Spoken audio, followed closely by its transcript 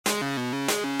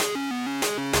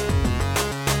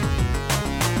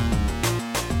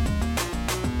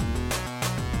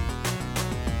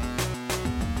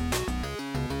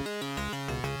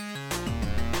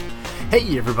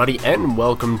Hey everybody, and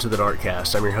welcome to the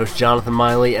Darkcast. I'm your host Jonathan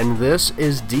Miley, and this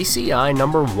is DCI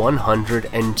number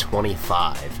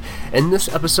 125. In this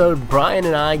episode, Brian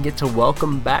and I get to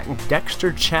welcome back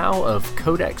Dexter Chow of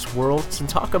Codex Worlds and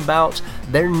talk about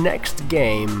their next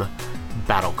game,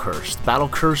 Battle Cursed. Battle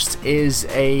Cursed is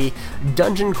a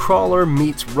dungeon crawler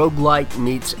meets roguelike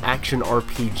meets action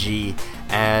RPG,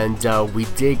 and we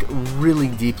dig really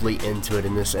deeply into it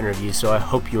in this interview, so I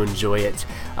hope you enjoy it.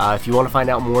 If you want to find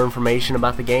out more information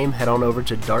about the game, head on over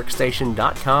to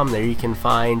darkstation.com. There you can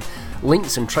find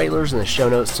links and trailers in the show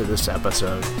notes to this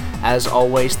episode. As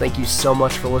always, thank you so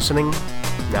much for listening.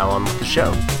 Now on with the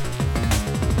show.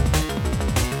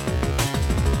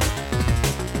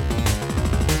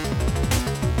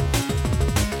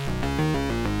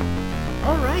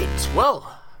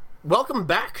 Well, welcome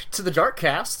back to the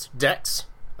Darkcast, Dex.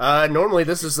 Normally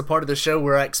this is the part of the show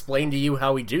where I explain to you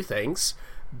how we do things,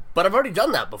 but I've already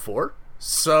done that before.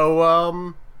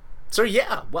 So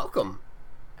yeah, welcome.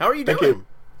 How are you doing? Thank you.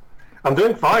 I'm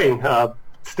doing fine.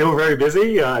 Still very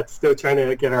busy. Still trying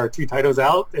to get our two titles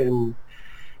out and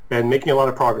making a lot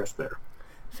of progress there.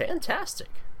 Fantastic.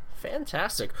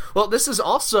 Well, this is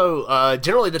also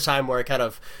generally the time where I kind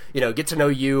of, get to know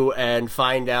you and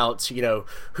find out,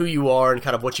 who you are and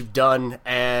kind of what you've done.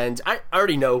 And I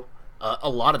already know a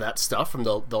lot of that stuff from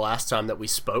the last time that we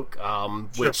spoke,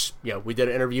 which, we did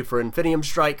an interview for Infinium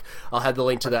Strike. I'll have the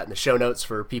link to that in the show notes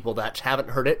for people that haven't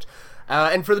heard it.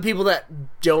 And for the people that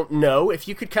don't know, if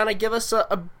you could kind of give us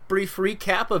a brief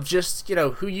recap of just,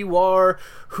 who you are,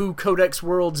 who Codex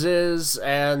Worlds is,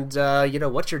 and,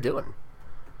 what you're doing.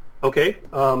 Okay,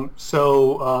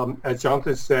 so as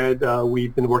Jonathan said,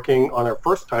 we've been working on our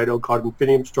first title called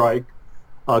Infinium Strike,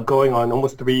 going on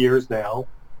almost 3 years now,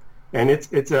 and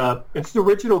it's an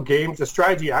original game. It's a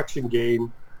strategy action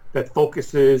game that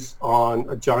focuses on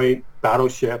a giant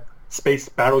battleship, space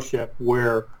battleship,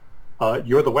 where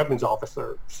you're the weapons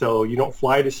officer. So you don't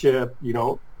fly the ship, you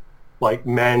don't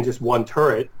man just one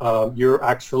turret. You're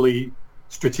actually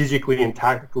strategically and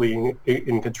tactically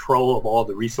in control of all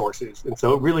the resources. And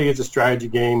so it really is a strategy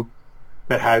game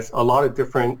that has a lot of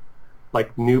different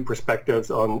new perspectives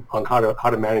on how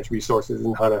to manage resources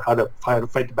and how to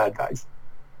fight the bad guys.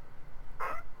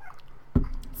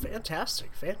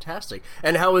 Fantastic.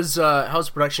 And how's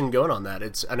production going on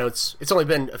that? I know it's only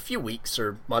been a few weeks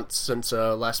or months since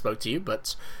last spoke to you,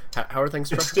 but how are things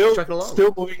trucking along?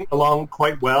 Still moving along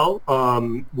quite well.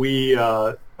 We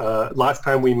last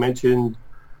time we mentioned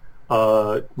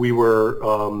we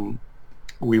were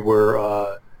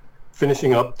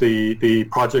finishing up the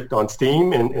project on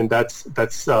Steam, and that's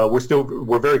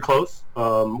we're very close.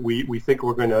 We think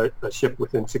we're going to ship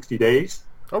within 60 days.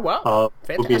 Oh wow!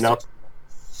 Fantastic. Will be announced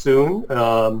soon,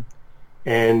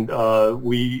 and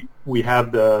we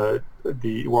have the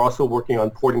we're also working on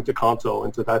porting to console,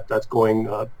 and so that's going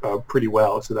pretty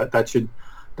well. So that should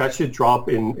drop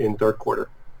in third quarter.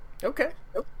 Okay,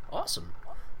 awesome.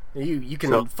 You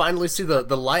can finally see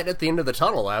the light at the end of the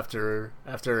tunnel after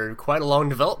quite a long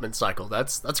development cycle.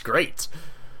 That's great.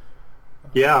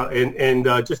 Yeah, and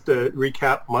just to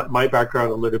recap my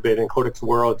background a little bit in Codex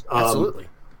Worlds. Absolutely.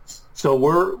 So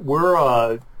we're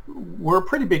a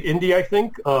pretty big indie, I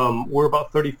think. We're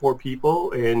about 34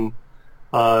 people, and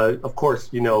of course,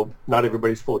 not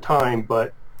everybody's full time,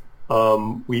 but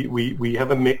we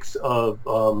have a mix of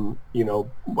about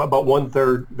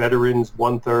 1/3 veterans,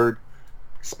 1/3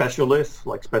 specialists,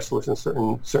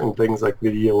 in certain things like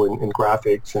video and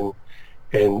graphics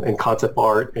and concept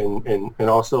art, and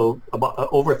also about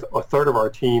over a third of our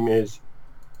team is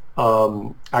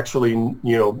actually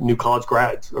new college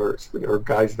grads or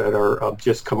guys that are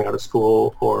just coming out of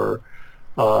school or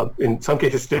in some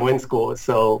cases still in school.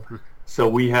 So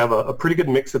we have a pretty good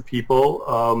mix of people,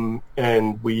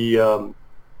 and we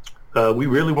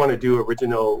really want to do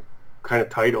original kind of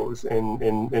titles,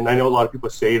 and I know a lot of people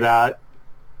say that.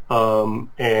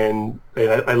 And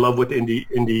I love what the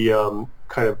indie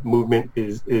kind of movement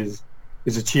is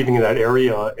achieving in that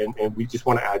area, and we just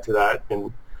want to add to that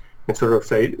and sort of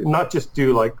say not just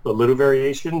do a little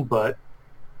variation, but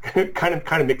kind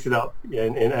of mix it up.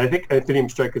 And I think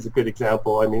Infinium Strike is a good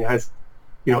example. I mean, it has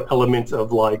elements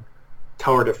of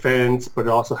tower defense, but it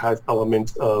also has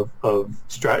elements of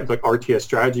RTS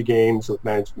strategy games with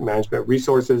management of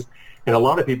resources, and a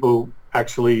lot of people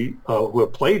actually who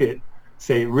have played it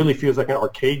say it really feels like an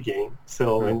arcade game.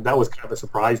 So, and that was kind of a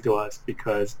surprise to us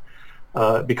because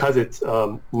it's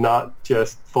not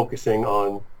just focusing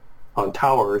on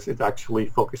towers, it's actually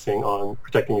focusing on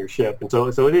protecting your ship. And so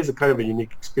it is a kind of a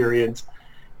unique experience,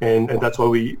 and that's why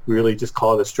we really just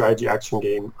call it a strategy action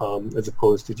game, as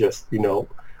opposed to just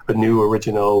a new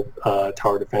original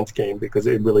tower defense game, because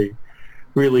it really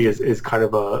really is kind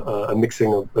of a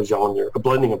mixing of a genre, a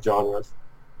blending of genres.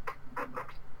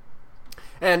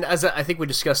 And as I think we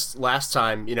discussed last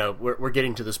time, we're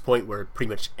getting to this point where pretty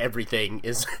much everything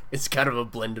is kind of a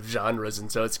blend of genres,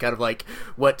 and so it's kind of like,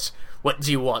 what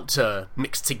do you want to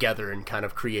mix together and kind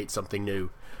of create something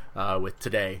new with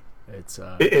today? It's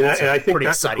I think pretty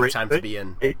that's exciting time to be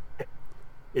in.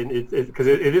 Because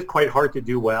it is quite hard to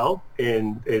do well,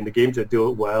 and the games that do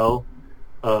it well,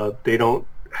 they don't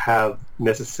have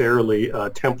necessarily a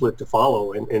template to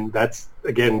follow, and that's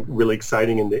again really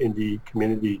exciting in the indie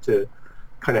community to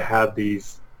kind of have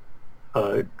these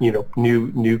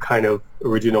new kind of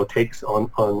original takes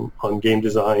on game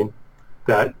design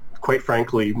that, quite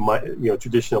frankly,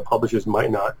 traditional publishers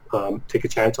might not take a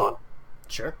chance on.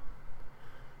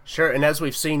 Sure, and as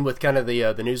we've seen with kind of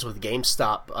the news with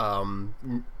GameStop,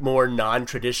 more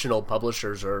non-traditional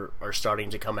publishers are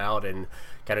starting to come out, and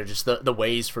kind of just the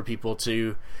ways for people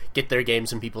to get their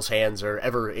games in people's hands are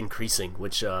ever increasing,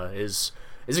 which is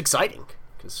exciting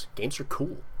because games are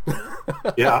cool.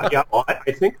 yeah. Well,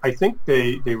 I think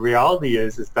the reality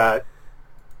is that,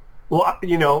 well,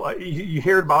 you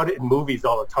hear about it in movies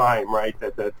all the time, right?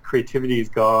 That creativity is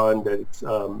gone. That it's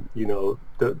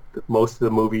most of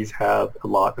the movies have a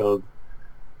lot of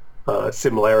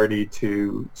similarity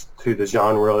to the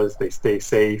genres. They stay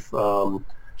safe.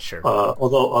 Sure.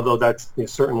 Although that's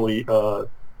certainly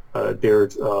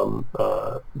there's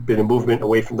been a movement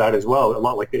away from that as well. A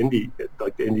lot like the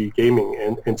indie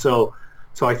gaming, and so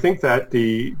I think that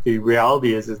the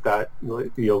reality is that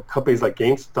companies like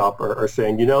GameStop are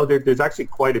saying there's actually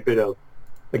quite a bit of,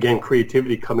 again,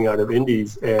 creativity coming out of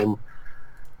indies, and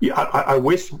I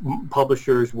wish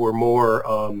publishers were more.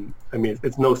 I mean,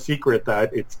 it's no secret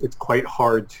that it's quite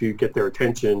hard to get their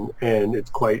attention, and it's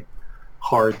quite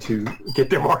hard to get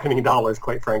their marketing dollars,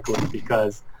 quite frankly,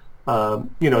 because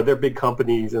they're big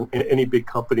companies, and any big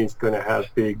company is going to have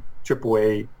big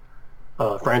AAA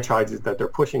franchises that they're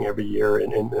pushing every year,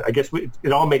 and I guess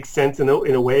it all makes sense in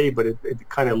a way, but it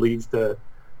kind of leaves the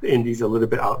indies a little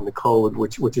bit out in the cold,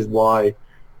 which is why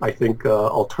I think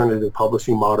alternative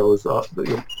publishing models.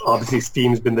 Obviously,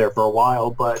 Steam's been there for a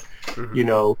while, but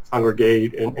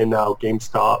Kongregate and now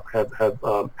GameStop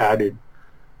have added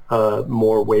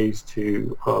more ways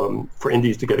for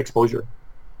indies to get exposure.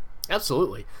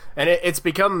 Absolutely. And it's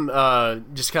become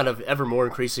just kind of ever more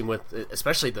increasing with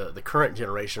especially the current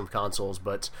generation of consoles,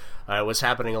 but it was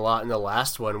happening a lot in the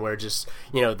last one where just,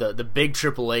 the big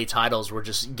AAA titles were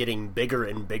just getting bigger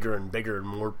and bigger and bigger, and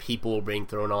more people being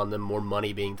thrown on them, more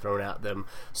money being thrown at them,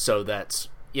 so that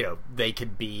they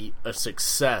could be a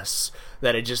success,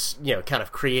 that it just, kind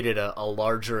of created a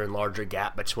larger and larger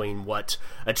gap between what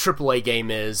a AAA game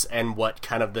is and what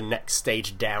kind of the next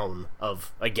stage down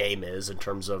of a game is in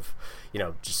terms of,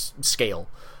 just scale.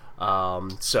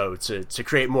 So to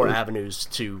create more avenues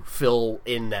to fill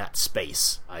in that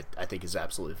space, I think is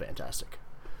absolutely fantastic.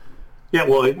 Yeah,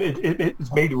 well,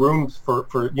 it's made rooms for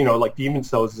like Demon's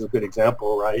Souls is a good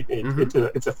example, right?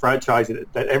 It's a franchise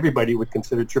that everybody would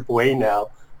consider AAA now.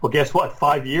 Well, guess what?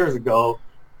 5 years ago,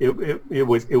 it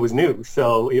was new.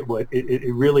 So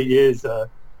it really is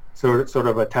sort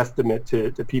of a testament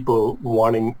to people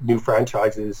wanting new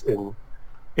franchises and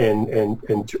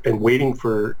waiting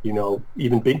for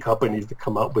even big companies to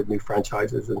come up with new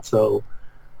franchises. And so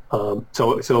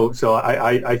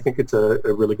I think it's a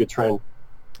really good trend.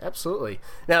 Absolutely.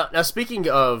 Now speaking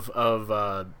of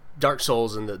Dark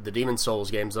Souls and the Demon's Souls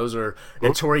games, those are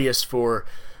notorious for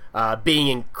being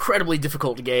incredibly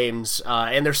difficult games,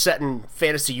 and they're set in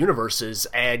fantasy universes,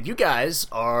 and you guys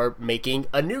are making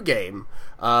a new game.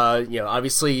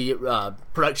 Obviously,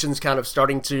 production's kind of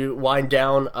starting to wind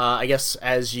down, I guess,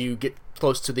 as you get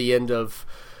close to the end of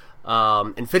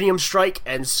Infinium Strike,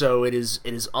 and so it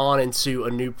is on into a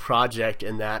new project,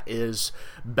 and that is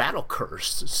Battle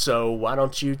Cursed. So why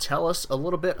don't you tell us a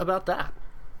little bit about that?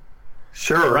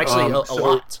 Sure. Or actually, a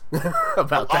lot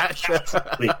about that.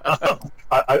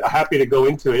 I'm happy to go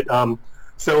into it.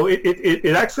 So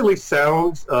it actually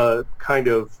sounds kind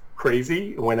of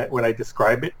crazy when I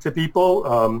describe it to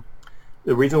people.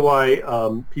 The reason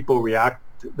why people react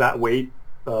that way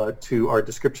to our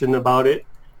description about it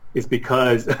is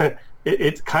because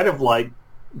it's kind of like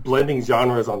blending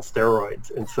genres on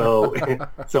steroids. And so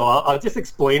I'll just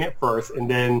explain it first, and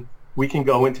then we can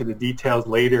go into the details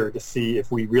later to see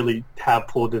if we really have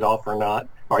pulled it off or not.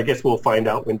 Or I guess we'll find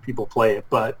out when people play it.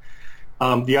 But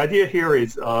the idea here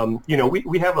is,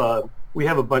 we have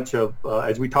a bunch of,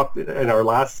 as we talked in our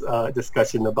last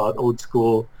discussion about old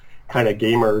school kind of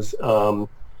gamers. I'm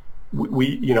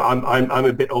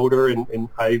a bit older, and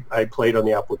I played on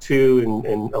the Apple II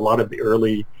and a lot of the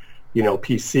early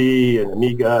PC and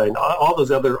Amiga and all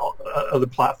those other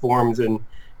platforms, and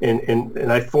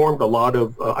I formed a lot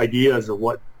of ideas of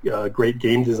what great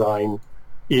game design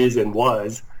is and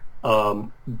was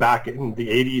back in the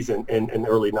 80s and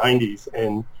early 90s,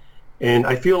 and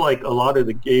I feel like a lot of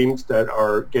the games that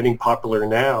are getting popular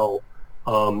now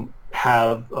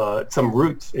have some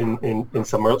roots in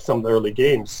some of the early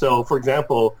games. So, for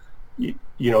example,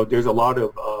 there's a lot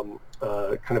of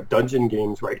kind of dungeon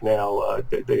games right now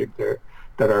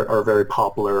that are very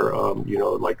popular.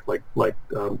 Like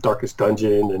Darkest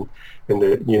Dungeon and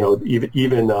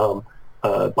even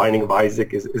Binding of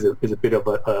Isaac is a bit of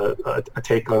a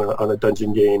take on a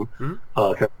dungeon game, kind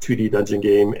of 2D dungeon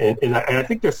game, and I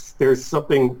think there's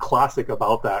something classic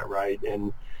about that, right?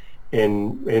 And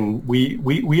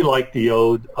we like the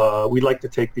ode. We like to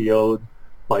take the ode,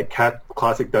 like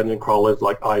classic dungeon crawlers,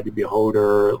 like Eye of the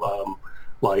Beholder,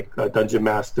 like Dungeon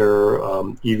Master,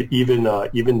 even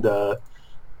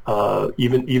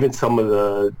some of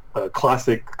the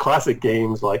classic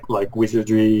games like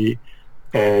Wizardry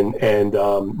and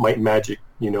Might and Magic,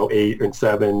 8 and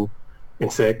 7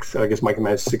 and 6. I guess Might and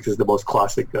Magic 6 is the most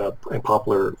classic and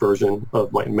popular version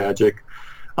of Might and Magic.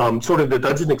 Sort of the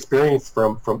dungeon experience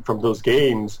from those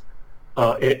games,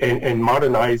 and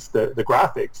modernize the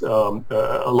graphics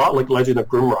a lot like Legend of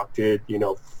Grimrock did,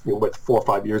 with 4 or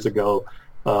 5 years ago.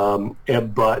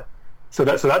 But so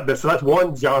that's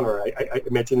one genre I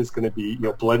mentioned is going to be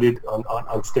blended on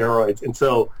steroids, and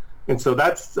so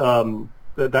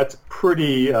that's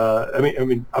pretty. I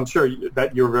mean, I'm sure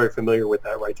that you're very familiar with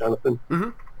that, right, Jonathan? Mm-hmm.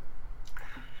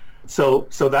 So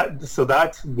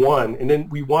that's one, and then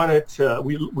we wanted to.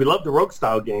 We love the rogue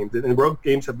style games, and rogue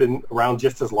games have been around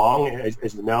just as long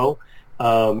as you know.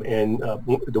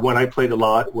 The one I played a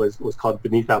lot was called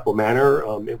Beneath Apple Manor.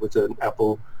 It was an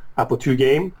Apple II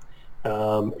game,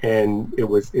 and it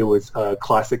was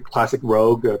classic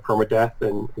rogue, permadeath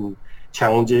and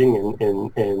challenging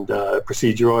and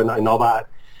procedural and all that,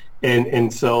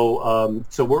 and so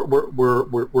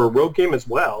we're a rogue game as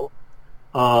well.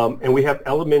 And we have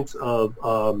elements of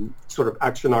sort of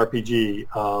action RPG,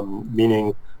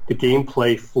 meaning the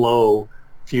gameplay flow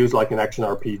feels like an action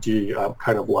RPG,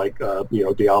 kind of like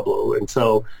Diablo. And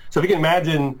so if you can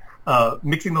imagine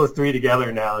mixing those three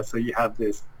together now, so you have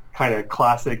this kind of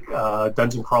classic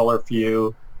dungeon crawler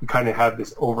feel, you kind of have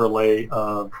this overlay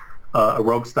of a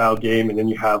rogue style game, and then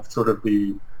you have sort of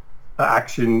the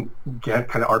action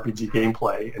kind of RPG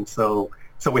gameplay. And so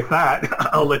with that,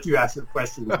 I'll let you ask your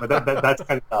question. But that's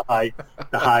kind of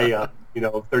the high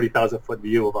 30,000 foot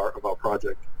view of our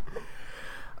project.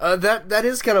 That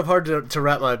is kind of hard to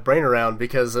wrap my brain around,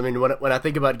 because I mean when I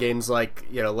think about games like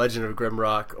Legend of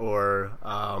Grimrock or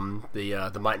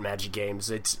the Might and Magic games,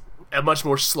 it's a much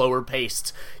more slower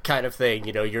paced kind of thing.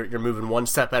 You're moving one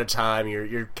step at a time.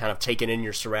 You're kind of taking in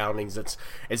your surroundings.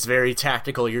 It's very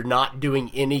tactical. You're not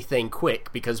doing anything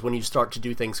quick, because when you start to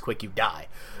do things quick, you die.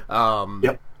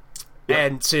 Yep.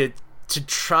 And to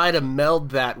try to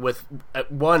meld that with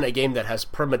a game that has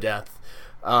permadeath,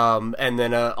 and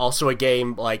then also a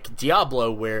game like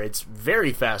Diablo where it's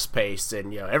very fast paced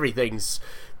and everything's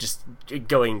just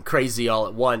going crazy all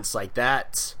at once like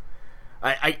that.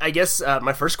 I guess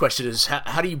my first question is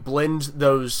how do you blend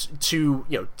those two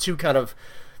kind of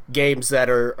games that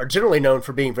are generally known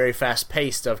for being very fast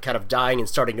paced, of kind of dying and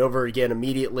starting over again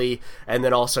immediately, and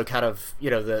then also kind of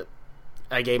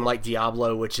a game like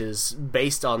Diablo, which is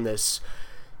based on this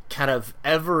kind of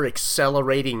ever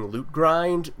accelerating loot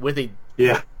grind with a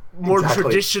more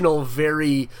traditional,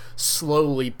 very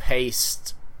slowly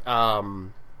paced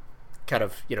kind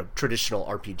of traditional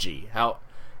RPG.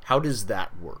 How does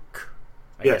that work?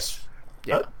 I guess.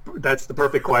 Yeah. That's the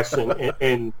perfect question,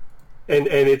 and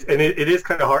it is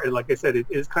kind of hard. And like I said, it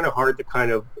is kind of hard to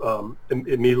kind of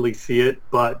immediately see it,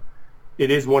 but it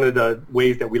is one of the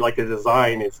ways that we like to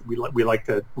design. Is we like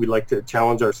to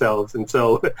challenge ourselves, and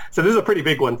so this is a pretty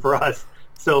big one for us.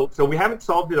 So we haven't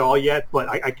solved it all yet, but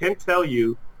I can tell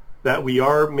you that we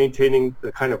are maintaining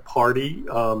the kind of party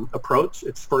approach.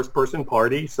 It's first person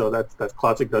party, so that's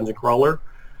classic dungeon crawler.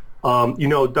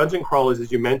 Dungeon crawlers,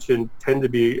 as you mentioned, tend to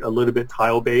be a little bit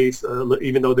tile based,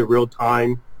 even though they're real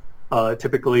time.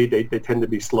 Typically, they tend to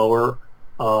be slower.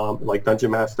 Like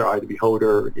Dungeon Master, Eye of the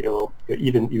Beholder,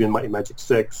 even Might and Magic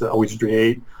 6, Wizardry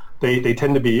 8, they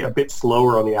tend to be a bit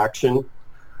slower on the action.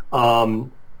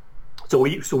 So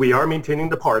we are maintaining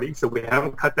the party, so we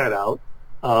haven't cut that out.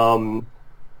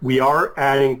 We are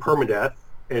adding permadeath,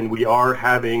 and we are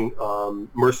having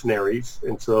mercenaries,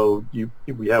 and so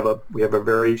we have a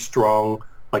very strong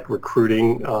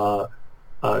recruiting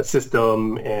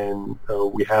system, and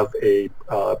we have a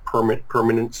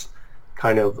permanence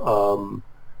kind of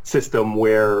system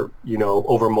where,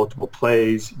 over multiple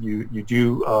plays, you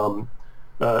do,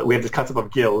 we have this concept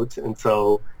of guilds, and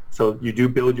so you do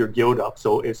build your guild up.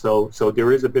 So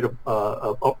there is a bit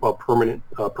of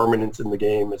permanence in the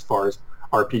game as far as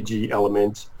RPG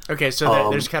elements. Okay, so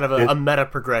there's kind of a meta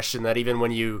progression that even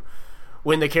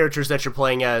when the characters that you're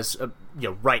playing as,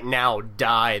 right now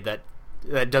die,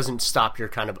 that doesn't stop your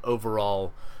kind of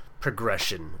overall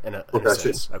progression in a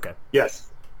sense. Okay. Yes.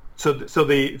 So here's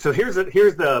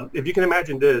the if you can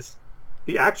imagine this,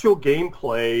 the actual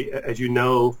gameplay, as you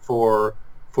know, for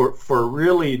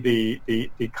really the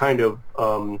kind of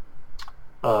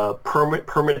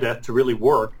permadeath to really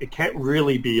work, it can't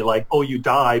really be like, oh, you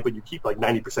die, but you keep like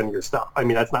 90% of your stuff. I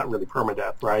mean, that's not really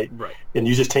permadeath, right? Right. And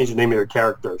you just change the name of your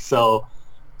character. So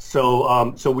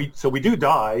we do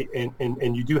die,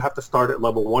 and you do have to start at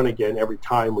level 1 again every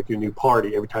time with your new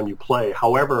party, every time you play.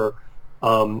 However,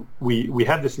 we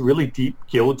have this really deep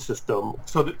guild system.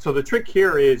 So the trick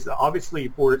here is, obviously,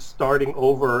 if we're starting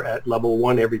over at level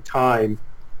 1 every time,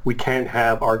 we can't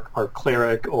have our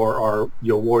cleric or our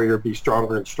warrior be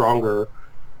stronger and stronger,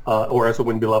 or else it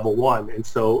wouldn't be level 1. And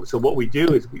so what we do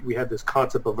is we have this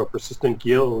concept of a persistent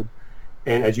guild.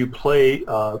 And as you play,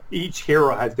 each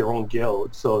hero has their own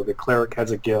guild. So the cleric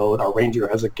has a guild, our ranger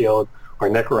has a guild, our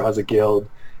necro has a guild,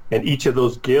 and each of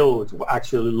those guilds will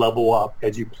actually level up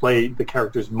as you play the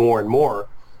characters more and more.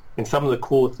 And some of the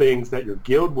cool things that your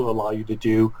guild will allow you to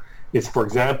do is, for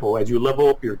example, as you level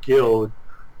up your guild,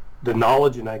 the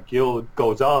knowledge in that guild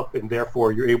goes up, and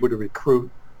therefore you're able to recruit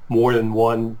more than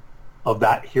one of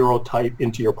that hero type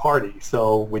into your party.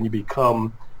 So when you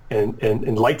become an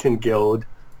enlightened guild,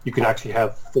 you can actually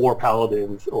have 4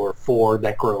 paladins or 4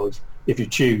 necros if you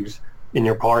choose in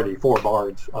your party, 4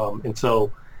 bards, and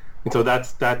so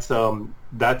that's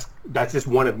just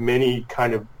one of many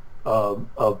kind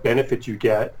of benefits you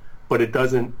get, but it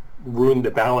doesn't ruin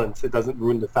the balance. It doesn't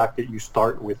ruin the fact that you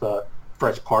start with a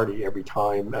fresh party every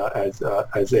time as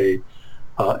a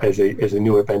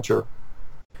new adventure.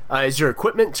 Is your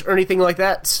equipment or anything like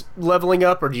that leveling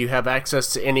up, or do you have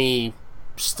access to any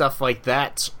stuff like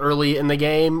that early in the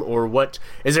game, or what?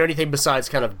 Is there anything besides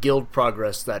kind of guild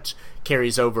progress that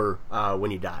carries over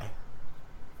when you die?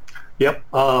 Yep.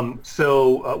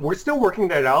 So we're still working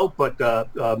that out, but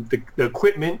the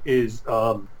equipment is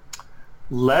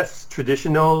less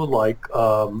traditional,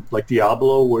 like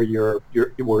Diablo, where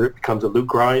where it becomes a loot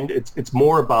grind. It's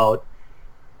more about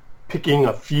picking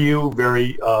a few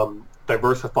very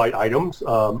diversified items.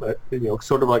 Sort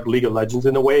of like League of Legends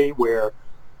in a way, where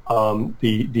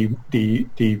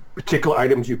the particular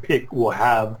items you pick will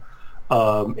have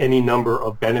any number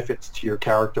of benefits to your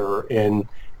character, and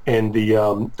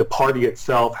the party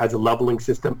itself has a leveling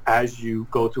system as you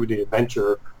go through the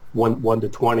adventure, 1 to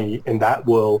 20, and that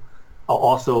will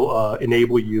also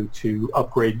enable you to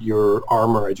upgrade your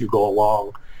armor as you go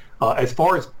along. As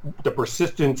far as the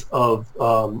persistence of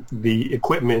the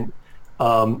equipment,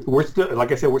 we're still,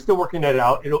 like I said, we're still working that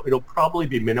out. It'll probably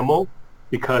be minimal,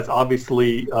 because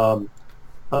obviously part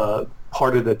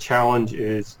of the challenge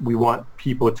is we want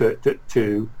people to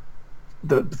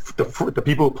the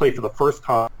people who play for the first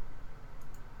time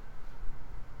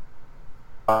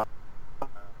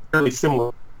fairly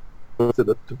similar to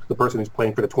the person who's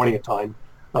playing for the 20th time,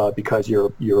 because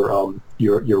your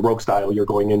rogue style, you're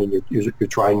going in and you're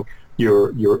trying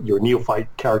your neophyte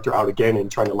character out again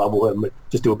and trying to level him, and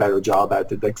just do a better job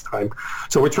at it next time.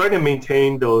 So we're trying to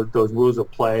maintain those rules of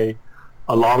play,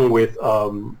 along with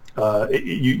you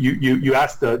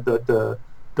asked the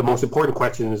most important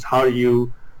question is how do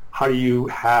you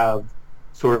have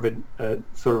sort of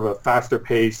a faster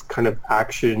paced kind of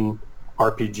action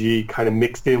RPG kind of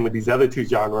mixed in with these other 2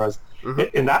 genres.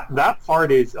 Mm-hmm. And that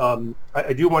part is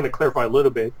I do want to clarify a little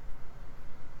bit.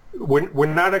 We're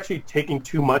not actually taking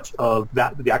too much of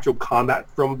the actual combat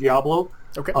from Diablo.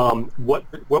 Okay. What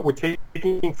we're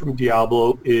taking from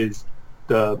Diablo is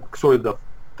the sort of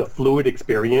the fluid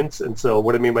experience. And so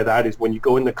what I mean by that is, when you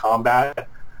go into combat,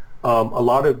 a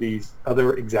lot of these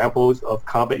other examples of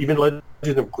combat, even Legend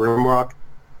of Grimrock,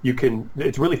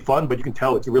 it's really fun, but you can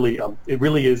tell it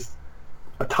really is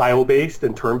a tile based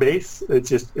and turn based. It's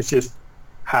just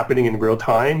happening in real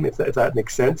time, if that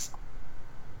makes sense.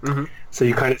 Mm-hmm. So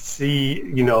you kind of see,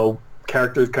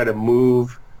 characters kind of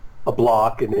move a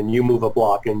block, and then you move a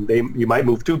block, and you might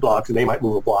move 2 blocks, and they might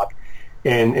move a block,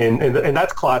 and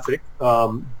that's classic.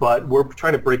 But we're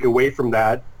trying to break away from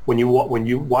that. When you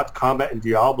watch combat in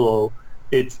Diablo,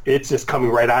 it's just coming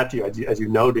right at you, as you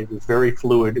noted. It's very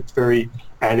fluid. It's very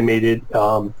animated.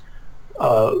 So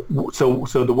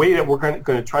the way that we're going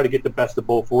to try to get the best of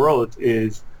both worlds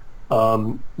is,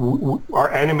 our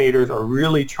animators are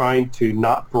really trying to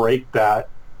not break that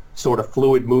sort of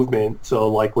fluid movement. So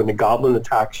like when the goblin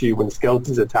attacks you, when the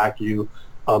skeletons attack you,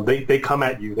 they come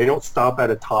at you. They don't stop at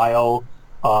a tile.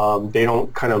 They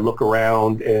don't kind of look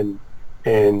around and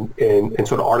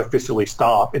sort of artificially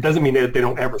stop. It doesn't mean that they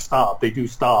don't ever stop. They do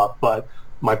stop, but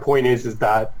my point is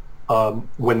that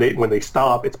when they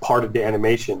stop, it's part of the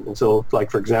animation. And so, like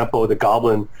for example, the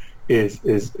goblin is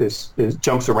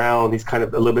jumps around. He's kind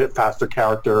of a little bit faster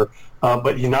character,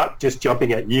 but he's not just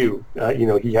jumping at you.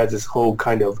 He has this whole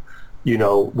kind of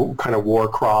war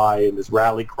cry and this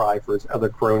rally cry for his other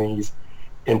cronies.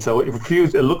 And so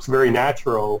it looks very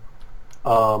natural,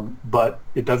 but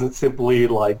it doesn't simply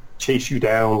like chase you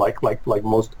down like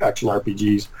most action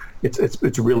RPGs.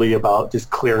 It's really about just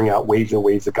clearing out waves and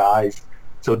waves of guys.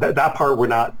 So that part we're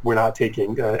not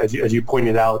taking. As you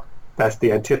pointed out, that's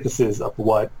the antithesis of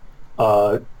what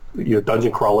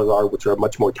dungeon crawlers are, which are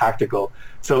much more tactical.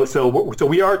 So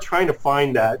we are trying to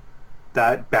find that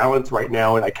balance right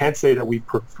now, and I can't say that we've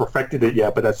perfected it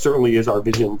yet, but that certainly is our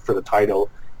vision for the title.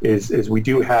 Is we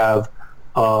do have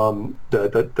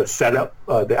the setup,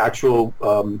 the actual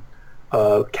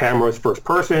cameras first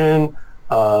person.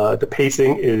 The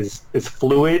pacing is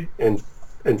fluid and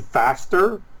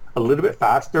faster, a little bit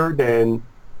faster than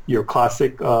your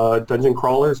classic dungeon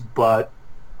crawlers, but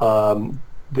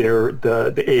we're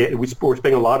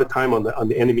spending a lot of time on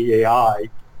the enemy AI,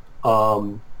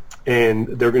 and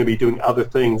they're going to be doing other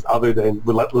things other than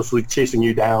relentlessly chasing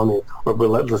you down or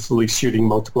relentlessly shooting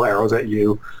multiple arrows at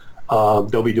you.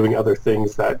 They'll be doing other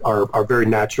things that are very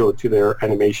natural to their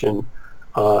animation,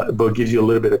 but it gives you a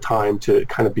little bit of time to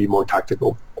kind of be more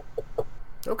tactical.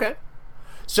 Okay.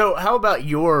 So how about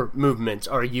your movement?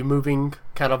 Are you moving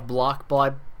kind of block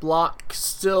by block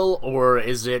still, or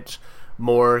is it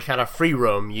more kind of free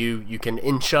roam? You can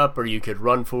inch up, or you could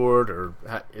run forward, or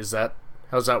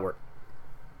how's that work?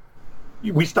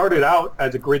 We started out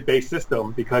as a grid-based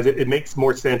system because it makes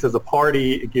more sense as a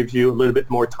party. It gives you a little bit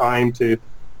more time to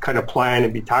kind of plan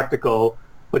and be tactical.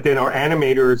 But then our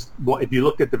animators, if you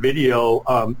looked at the video,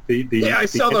 I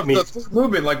saw the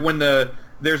movement, like when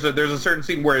there's a certain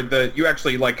scene where you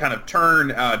actually like kind of turn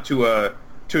to a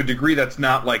degree that's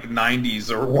not like 90s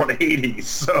or 180s.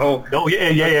 So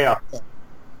yeah,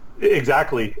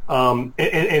 exactly.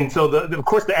 And so of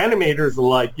course the animators are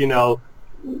like,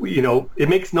 it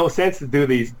makes no sense to do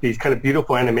these kind of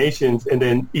beautiful animations and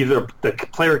then either the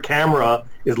player camera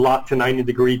is locked to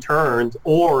 90-degree turns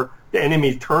or the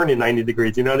enemies turn in 90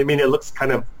 degrees. You know what I mean? It looks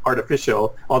kind of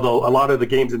artificial, although a lot of the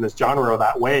games in this genre are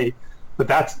that way. But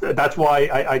that's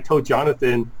why I told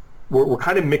Jonathan we're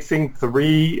kind of mixing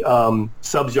three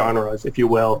subgenres, if you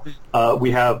will.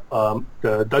 We have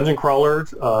the dungeon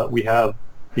crawlers, we have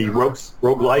the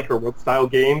roguelike or rogue style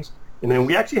games, and then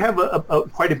we actually have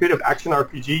quite a bit of action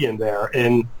RPG in there.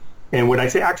 And when I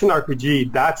say action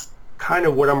RPG, that's kind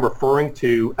of what I'm referring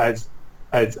to as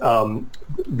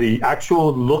the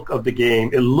actual look of the game.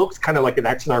 It looks kind of like an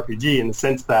action RPG in the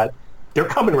sense that they're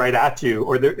coming right at you,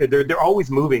 or they're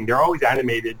always moving, they're always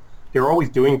animated, they're always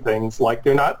doing things. Like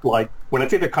they're not like, when I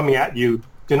say they're coming at you,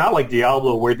 they're not like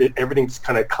Diablo where everything just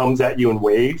kind of comes at you in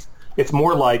waves. It's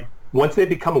more like once they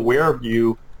become aware of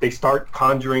you, they start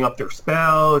conjuring up their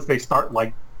spells. They start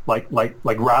like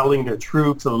rallying their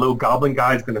troops. So the little goblin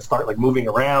guy is going to start like moving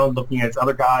around, looking at his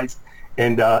other guys,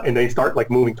 and they start like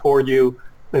moving toward you.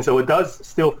 And so it does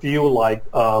still feel like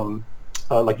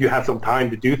you have some time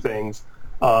to do things,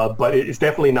 but it's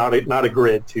definitely not a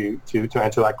grid to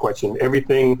answer that question.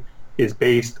 Everything is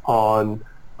based on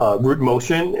root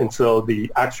motion, and so the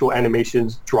actual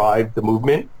animations drive the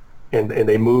movement, and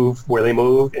they move where they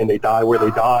move, and they die where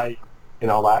they die, and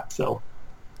all that. So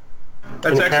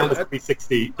that's the camera's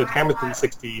 360. The camera's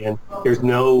 360, and there's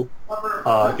no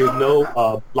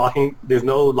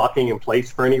locking in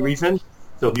place for any reason.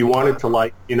 So if you wanted to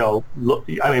look,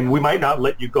 I mean, we might not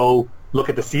let you go look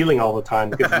at the ceiling all the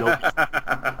time because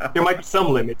there might be some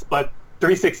limits, but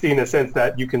 360 in the sense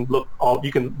that you can look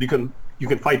you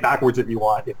can fight backwards if you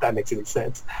want, if that makes any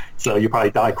sense. So you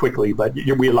probably die quickly, but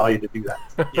we allow you to do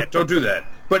that. Yeah, don't do that.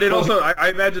 But it also, I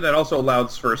imagine that also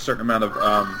allows for a certain amount of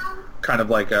kind of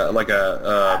like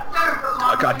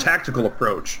a tactical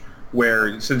approach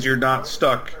where since you're not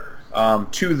stuck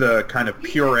to the kind of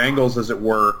pure angles, as it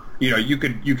were, you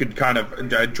could kind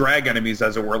of drag enemies,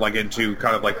 as it were, like into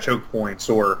kind of like choke points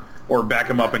or back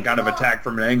them up and kind of attack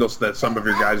from an angle so that some of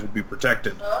your guys would be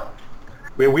protected.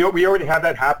 We already have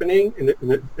that happening.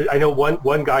 I know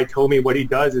one guy told me what he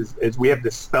does is we have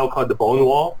this spell called the Bone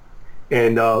Wall,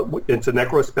 and it's a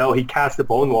necro spell. He casts the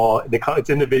Bone Wall, and it's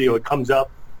in the video. It comes up,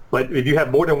 but if you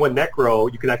have more than one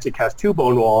necro, you can actually cast two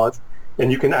Bone Walls,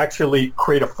 and you can actually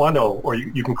create a funnel, or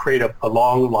you can create a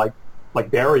long like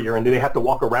barrier, and then they have to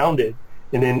walk around it.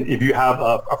 And then if you have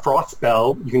a frost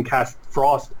spell, you can cast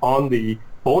frost on the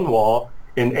bone wall,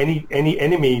 and any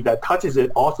enemy that touches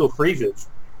it also freezes.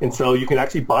 And so you can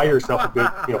actually buy yourself a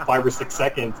good 5 or 6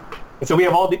 seconds. And so we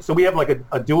have we have like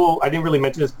a dual. I didn't really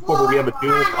mention this before, but we have a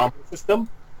dual combo system.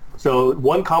 So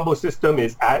one combo system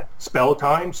is at spell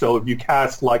time. So if you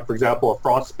cast, like, for example, a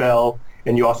frost spell,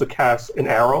 and you also cast an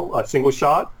arrow, a single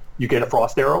shot, you get a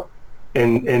frost arrow.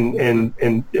 And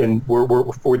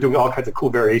we're doing all kinds of cool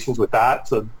variations with that.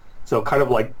 So kind of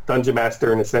like Dungeon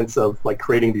Master in a sense of like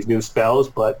creating these new spells,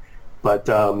 but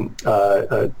there'll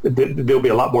be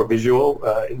a lot more visual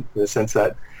in the sense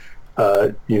that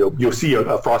you'll see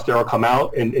a frost arrow come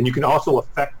out, and you can also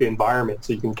affect the environment.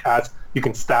 So you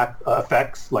can stack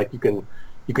effects, like you can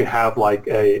have like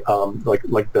a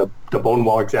like the bone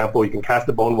wall example. You can cast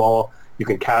the bone wall, you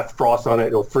can cast frost on it,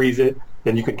 it'll freeze it.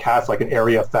 Then you can cast like an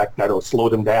area effect that'll slow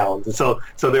them down. And so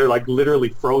they're like literally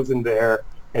frozen there,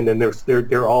 and then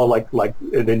they're all like,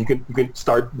 and then you can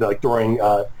start like throwing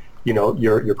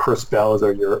your curse spells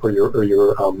or your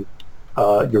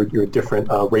different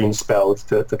range spells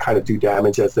to kind of do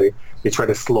damage as they try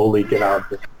to slowly get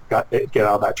out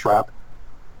of that trap.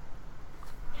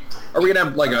 Are we gonna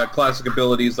have like classic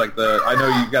abilities like I know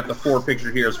you've got the 4 picture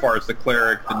here as far as the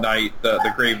cleric, the knight,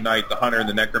 the grave knight, the hunter, and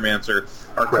the necromancer.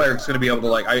 Are clerics gonna be able to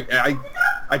like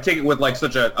I take it with like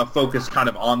such a focus kind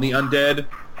of on the undead?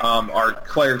 Are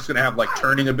clerics gonna have like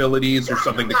turning abilities or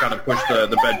something to kind of push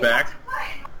the bed back?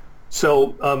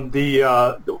 So I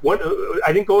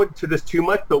didn't go into this too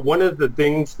much, but one of the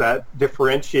things that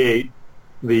differentiate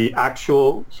the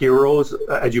actual heroes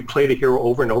as you play the hero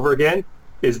over and over again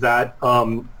is that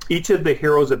each of the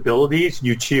hero's abilities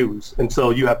you choose. And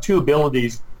so you have 2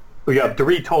 abilities, or you have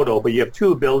 3 total, but you have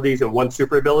 2 abilities and 1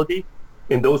 super ability.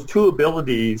 And those 2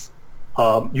 abilities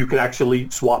you can actually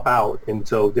swap out. And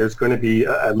so there's going to be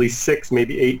at least 6,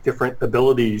 maybe 8 different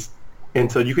abilities.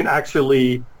 And so you can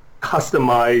actually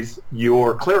customize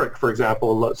your cleric, for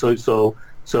example.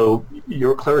 So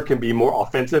your cleric can be more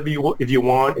offensive if you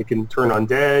want. It can turn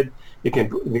undead. It can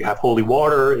have holy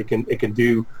water. It can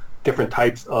do different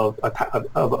types of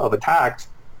attacks,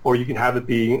 or you can have it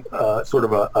be sort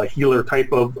of a healer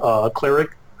type of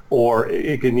cleric, or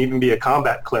it can even be a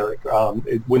combat cleric.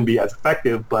 It wouldn't be as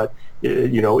effective, but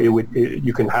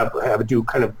you can have it do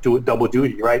a double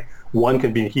duty, right? One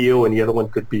can be a heal, and the other one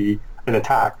could be an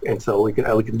attack, and so we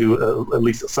can do at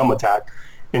least some attack.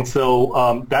 And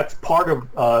so that's part of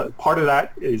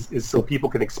that is so people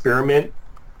can experiment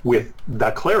with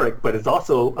that cleric, but it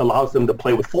also allows them to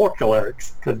play with 4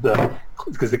 clerics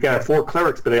because they can have 4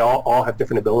 clerics, but they all have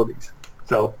different abilities.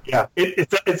 So yeah,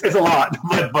 it's a lot,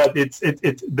 but it's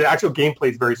the actual gameplay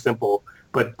is very simple.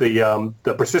 But the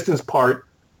persistence part,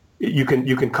 you can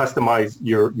customize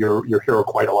your hero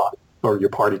quite a lot, or your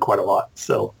party quite a lot.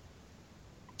 So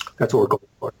that's what we're going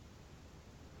for.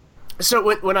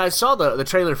 So when I saw the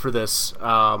trailer for this,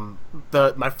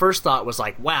 my first thought was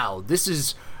like, wow, this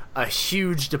is a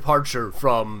huge departure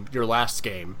from your last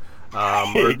game,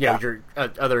 or your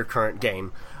other current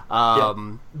game.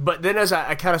 But then as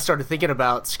I kind of started thinking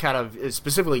about kind of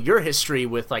specifically your history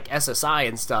with like SSI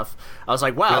and stuff, I was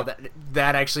like, wow,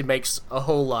 that actually makes a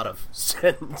whole lot of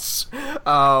sense.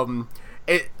 I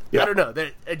don't know,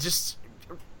 it just...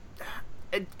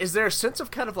 Is there a sense of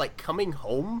kind of like coming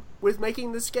home with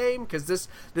making this game? Because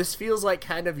this feels like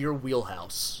kind of your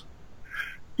wheelhouse.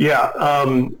 Yeah,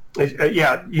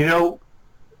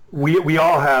 we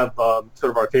all have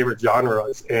sort of our favorite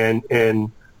genres, and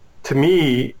to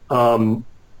me,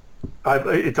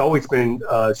 it's always been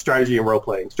strategy and role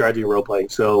playing.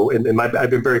 So, I've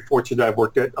been very fortunate. I've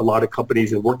worked at a lot of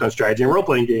companies and worked on strategy and role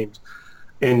playing games,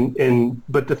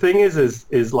 but the thing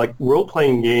is like role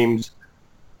playing games.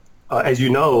 As you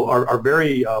know, are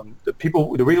very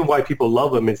the reason why people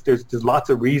love them is there's lots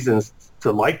of reasons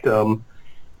to like them,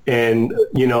 and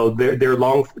they're a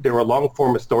long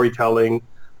form of storytelling,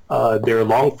 they're a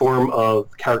long form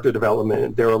of character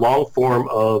development, they're a long form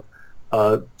of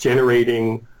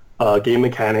generating game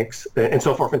mechanics and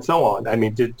so forth and so on. I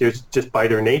mean, there's just by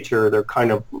their nature, they're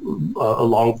kind of a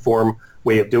long form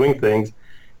way of doing things,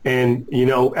 and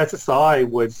SSI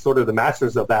was sort of the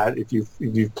masters of that. If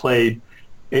you've played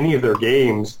any of their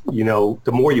games, the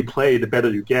more you play, the better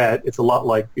you get. It's a lot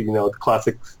like, the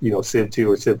classic, Civ 2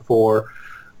 or Civ 4.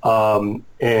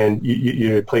 And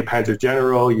you play Panzer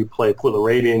General, you play Pool of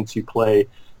Radiance, you play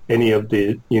any of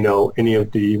the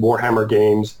Warhammer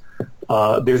games.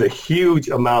 There's a huge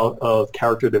amount of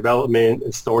character development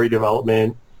and story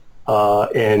development,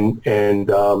 and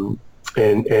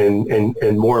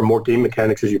more and more game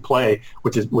mechanics as you play,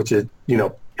 which is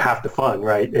half the fun,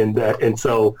 right? And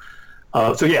so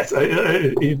So yes,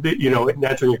 in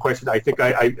answering your question, I think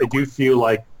I do feel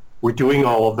like we're doing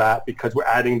all of that because we're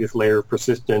adding this layer of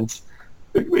persistence.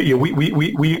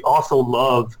 We also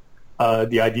love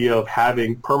the idea of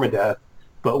having permadeath,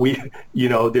 but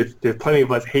there's plenty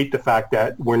of us hate the fact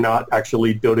that we're not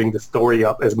actually building the story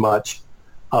up as much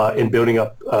and building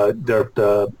up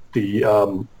the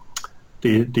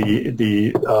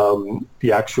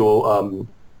actual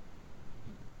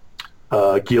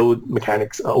guild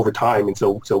mechanics over time, and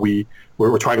so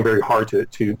we're trying very hard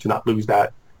to not lose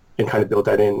that and kind of build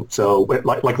that in. So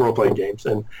like role playing games,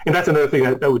 and that's another thing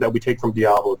that we take from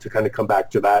Diablo to kind of come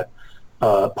back to that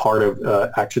part of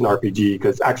action RPG,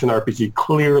 because action RPG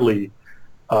clearly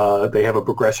they have a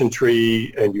progression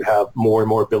tree and you have more and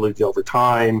more abilities over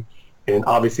time. And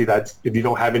obviously, that's if you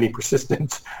don't have any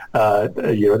persistence,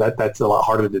 that's a lot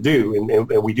harder to do.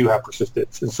 And we do have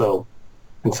persistence, and so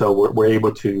we're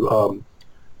able to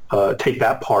take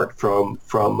that part from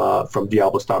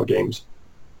Diablo style games.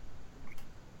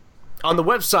 On the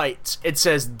website, it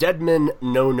says "Deadmen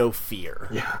know no fear."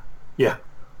 Yeah.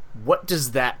 What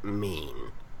does that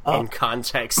mean in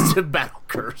context to Battle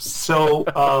Curse? So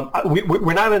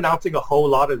we're not announcing a whole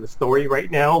lot of the story right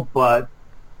now, but.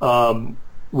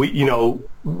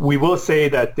 We will say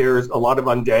that there's a lot of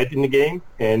undead in the game,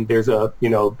 and there's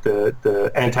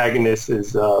the antagonist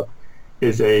is a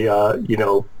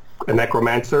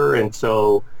necromancer, and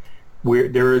so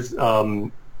there's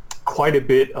quite a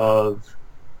bit of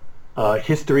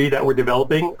history that we're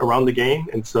developing around the game,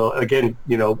 and so again,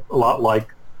 a lot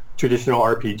like traditional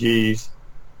RPGs,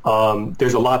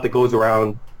 there's a lot that goes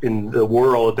around in the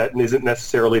world that isn't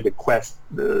necessarily the quest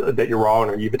that you're on,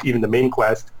 or even the main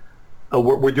quest.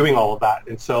 We're doing all of that,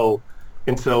 and so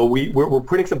we're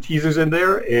putting some teasers in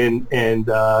there, and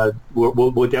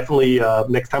we'll definitely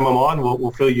next time I'm on,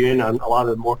 we'll fill you in on a lot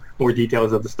of more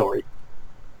details of the story.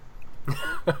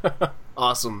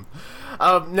 Awesome.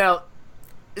 Now,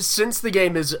 since the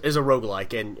game is a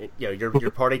roguelike, and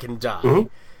your party can die, mm-hmm.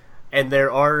 and there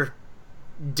are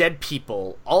dead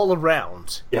people all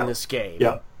around in this game.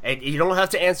 Yeah. And you don't have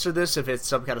to answer this if it's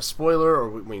some kind of spoiler, or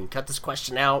we can cut this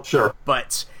question out. Sure.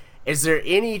 But is there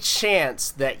any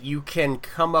chance that you can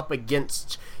come up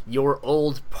against your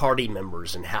old party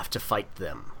members and have to fight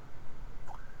them?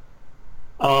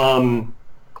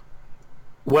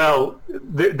 Well,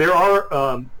 there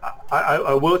are.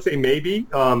 I will say maybe.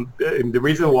 The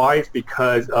reason why is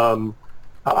because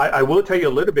I will tell you a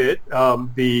little bit.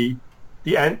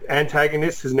 The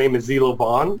antagonist, his name is Zelo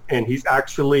Vaughn, and he's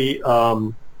actually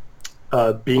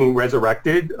being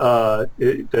resurrected.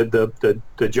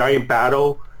 The giant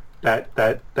battle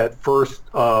that first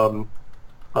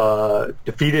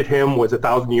defeated him was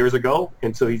 1,000 years ago,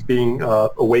 and so he's being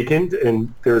awakened.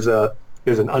 And there's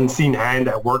an unseen hand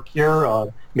at work here,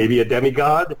 maybe a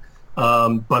demigod.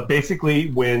 But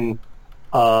basically, when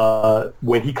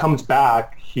he comes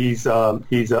back, he's a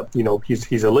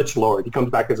lich lord. He comes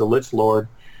back as a lich lord,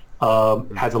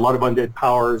 has a lot of undead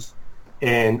powers,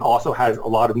 and also has a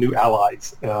lot of new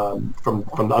allies from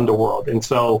the underworld. And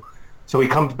so he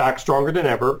comes back stronger than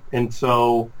ever. And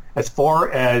so as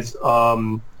far as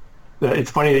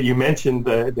it's funny that you mentioned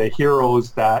the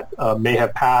heroes that may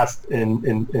have passed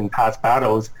in past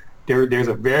battles. There's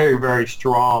a very, very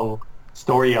strong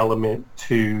story element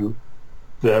to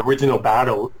the original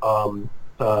battle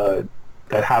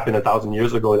that happened 1,000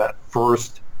 years ago that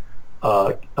first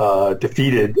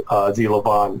defeated Zelo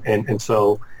Vaughn. And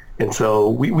so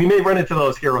we may run into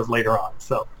those heroes later on.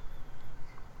 So.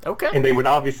 Okay. And they would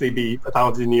obviously be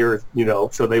 1,000 years,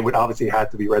 so they would obviously have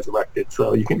to be resurrected.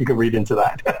 So you can read into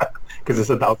that because it's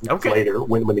 1,000 years later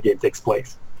when the game takes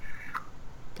place.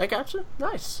 I gotcha.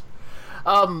 Nice.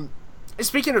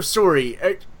 Speaking of story,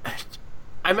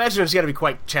 I imagine it's got to be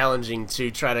quite challenging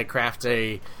to try to craft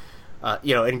a,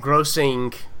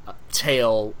 engrossing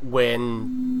tale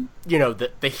when,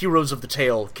 the heroes of the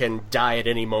tale can die at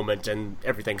any moment and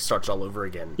everything starts all over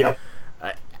again. Yep.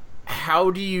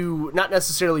 How do you, not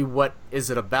necessarily what is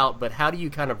it about, but how do you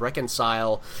kind of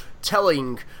reconcile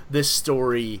telling this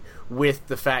story with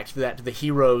the fact that the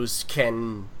heroes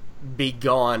can be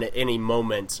gone at any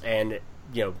moment and,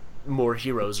 more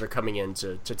heroes are coming in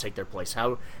to take their place?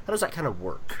 How does that kind of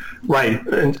work? Right.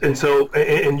 And so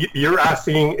you're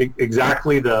asking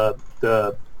exactly the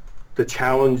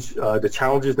challenge, the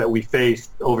challenges that we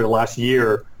faced over the last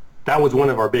year. That was one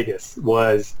of our biggest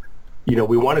was, we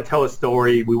want to tell a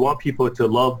story. We want people to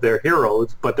love their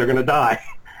heroes, but they're going to die.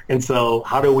 And so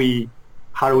how do we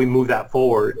move that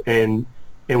forward? And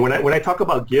when I talk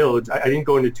about guilds, I didn't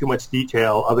go into too much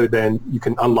detail other than you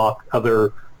can unlock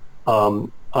other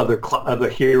other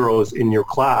heroes in your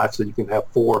class, so you can have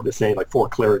four of the same, like four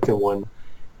clerics in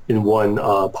one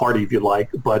party if you like.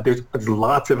 But there's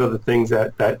lots of other things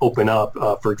that open up.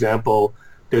 For example,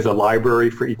 there's a library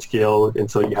for each guild, and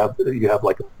so you have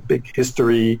like a big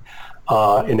history,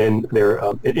 and then there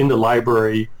in the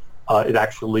library it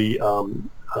actually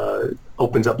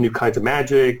opens up new kinds of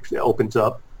magic. It opens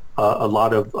up a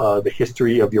lot of the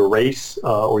history of your race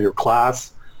or your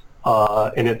class,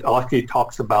 and it actually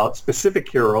talks about specific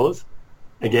heroes.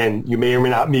 Again, you may or may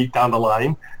not meet down the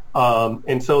line.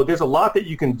 And so there's a lot that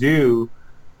you can do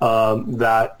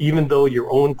that even though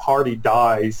your own party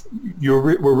dies,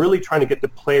 we're really trying to get the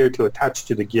player to attach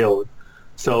to the guild.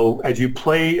 So as you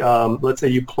play, let's say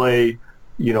you play,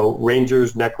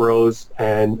 Rangers, Necros,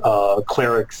 and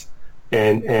Clerics,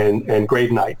 and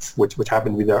Grave Knights, which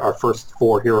happen to be our first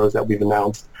four heroes that we've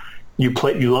announced. You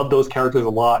love those characters a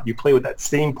lot. You play with that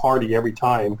same party every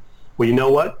time. Well, you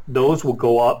know what? Those will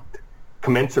go up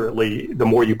commensurately the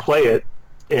more you play it.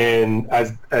 And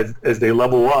as they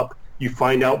level up, you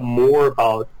find out more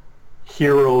about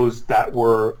heroes that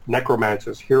were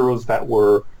necromancers, heroes that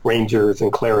were rangers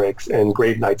and clerics and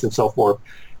grave knights and so forth.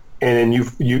 And then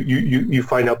you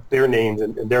find out their names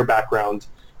and their backgrounds.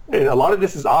 And a lot of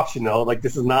this is optional. Like,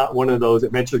 this is not one of those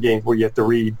adventure games where you have to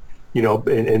read,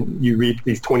 and you read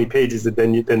these 20 pages and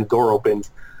then the door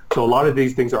opens. So a lot of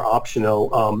these things are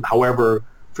optional. However,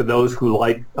 for those who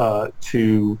like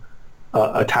to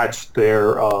attach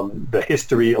their the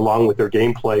history along with their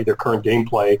gameplay, their current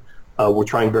gameplay, we're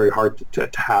trying very hard to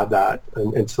have that,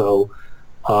 and so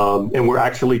and we're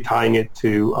actually tying it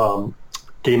to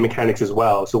game mechanics as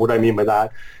well. So what I mean by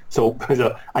that, so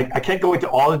I can't go into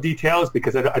all the details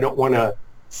because I don't want to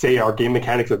say our game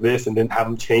mechanics are this and then have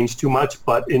them change too much.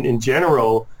 But in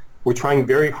general, we're trying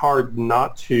very hard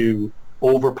not to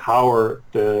overpower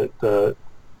the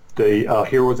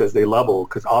heroes as they level,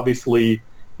 because obviously,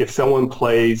 if someone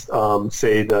plays,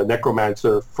 say, the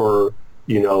Necromancer for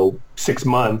 6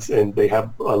 months and they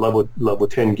have a level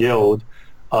 10 guild,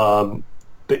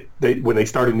 they when they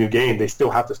start a new game, they still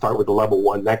have to start with a level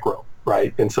 1 Necro,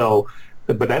 right? And so,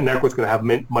 but that Necro is going to have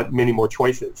many more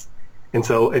choices, and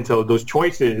so those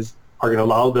choices are going to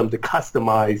allow them to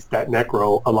customize that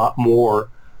Necro a lot more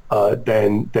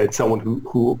than someone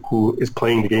who is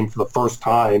playing the game for the first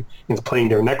time and is playing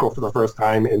their Necro for the first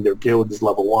time and their guild is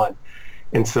level 1.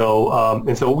 And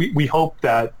so we hope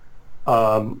that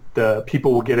the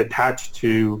people will get attached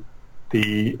to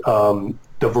the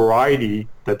variety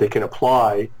that they can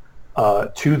apply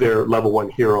to their level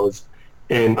 1 heroes.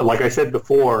 And like I said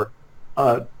before,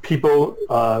 people,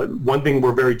 one thing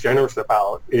we're very generous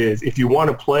about is if you want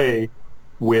to play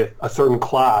with a certain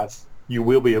class, you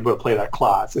will be able to play that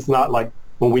class. It's not like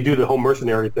when we do the whole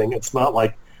mercenary thing, it's not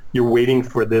like you're waiting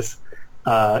for this.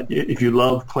 If you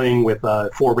love playing with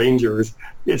 4 Rangers,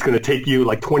 it's going to take you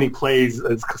like 20 plays.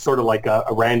 It's sort of like a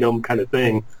random kind of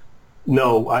thing.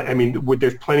 No, I mean,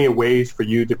 there's plenty of ways for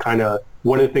you to kind of,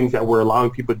 one of the things that we're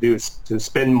allowing people to do is to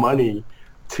spend money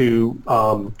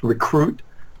to recruit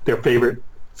their favorite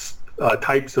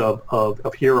types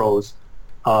of heroes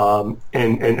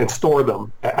and store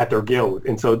them at their guild.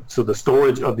 And so the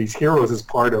storage of these heroes is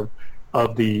part of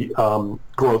the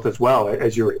growth as well.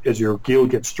 As your guild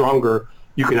gets stronger,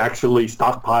 you can actually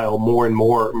stockpile more and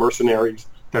more mercenaries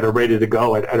that are ready to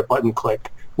go at a button click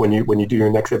when you do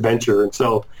your next adventure. And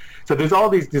so there's all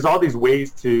these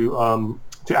ways to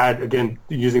add, again,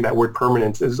 using that word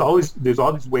permanence. There's all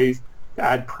these ways to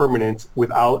add permanence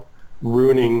without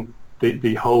ruining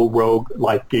the whole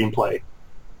rogue-like gameplay.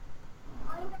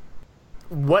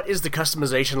 What is the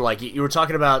customization like? You were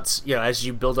talking about, as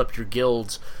you build up your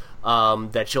guild,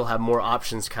 that you'll have more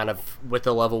options kind of with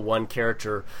the level 1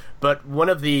 character. But one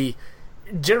of the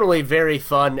generally very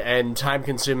fun and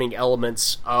time-consuming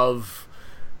elements of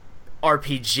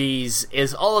RPGs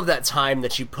is all of that time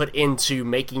that you put into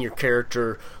making your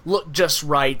character look just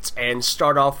right and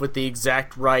start off with the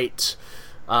exact right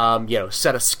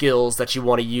set of skills that you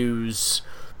want to use.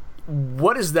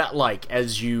 What is that like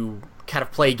as you kind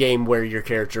of play a game where your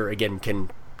character, again, can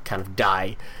kind of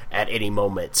die at any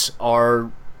moment?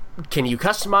 Can you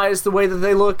customize the way that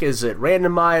they look? Is it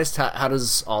randomized? How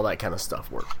does all that kind of stuff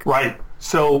work? Right.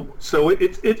 So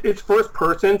it's first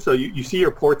person. So you see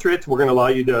your portraits. We're going to allow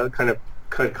you to kind of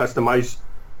customize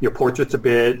your portraits a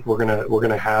bit. We're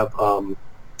gonna have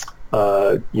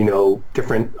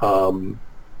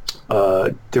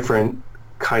different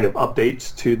kind of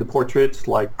updates to the portraits,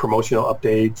 like promotional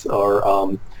updates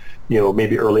or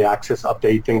maybe early access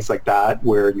update, things like that,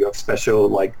 where you have special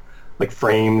like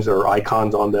frames or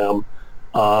icons on them.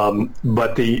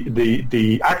 But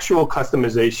the actual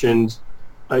customizations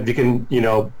if you can,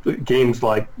 games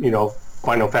like,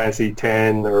 Final Fantasy X,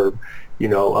 or, a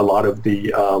lot of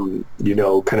the,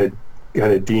 kind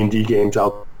of D&D games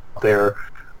out there,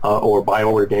 or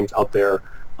BioWare games out there,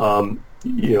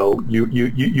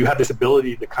 you have this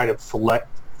ability to kind of select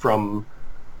from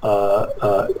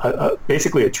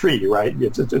basically a tree, right?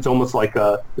 It's almost like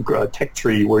a tech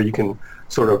tree where you can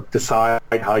sort of decide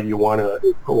how you want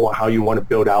to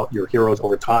build out your heroes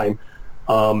over time,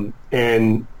 and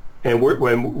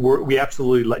we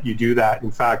absolutely let you do that.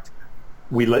 In fact,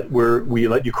 we let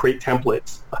you create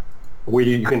templates where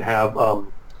you can have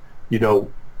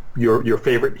your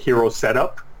favorite hero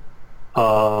setup,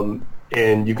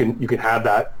 and you can have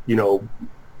that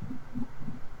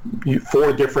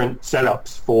 4 different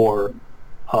setups for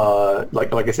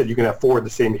like I said, you can have 4 of the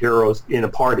same heroes in a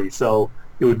party. So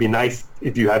it would be nice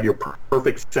if you have your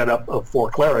perfect setup of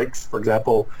 4 clerics, for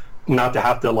example, not to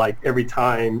have to, like, every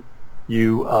time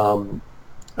you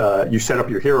you set up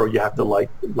your hero, you have to like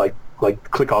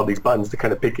click all these buttons to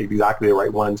kind of pick exactly the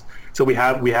right ones. So we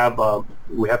have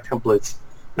templates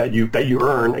that you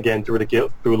earn, again,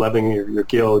 through leveling your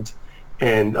guilds,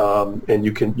 and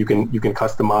you can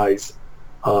customize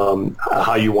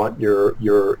how you want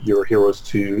your heroes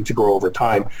to grow over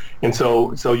time. And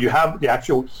so you have the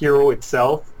actual hero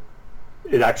itself.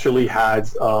 It actually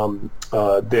has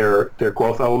their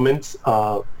growth elements.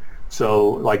 So,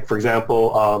 like, for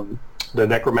example, the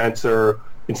Necromancer,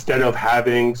 instead of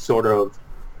having sort of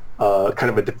kind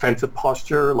of a defensive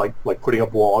posture, like putting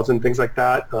up walls and things like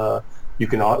that, you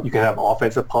can have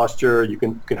offensive posture. You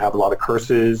can have a lot of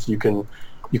curses. You can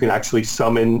actually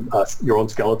summon your own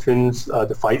skeletons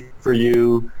to fight for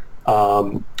you.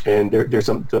 And there's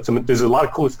a lot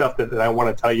of cool stuff that I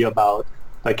want to tell you about.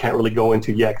 I can't really go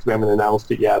into yet because we haven't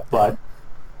announced it yet. But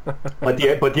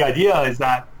the idea is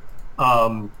that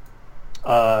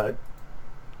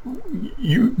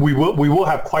we will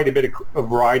have quite a bit of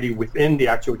variety within the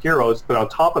actual heroes. But on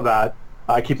top of that,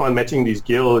 I keep on mentioning these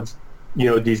guilds.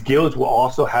 These guilds will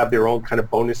also have their own kind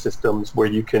of bonus systems where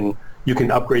you can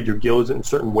upgrade your guilds in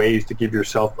certain ways to give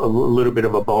yourself a little bit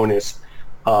of a bonus,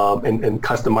 and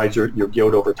customize your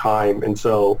guild over time. And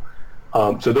so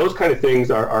those kind of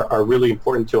things are really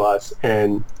important to us.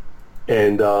 And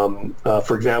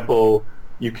for example,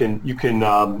 you can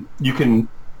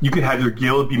have your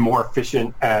guild be more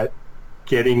efficient at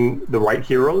getting the right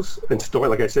heroes and store.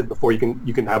 Like I said before,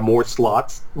 you can have more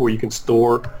slots where you can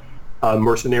store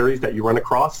mercenaries that you run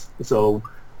across. So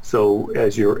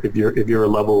if you're a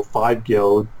level 5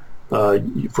 guild,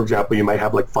 for example, you might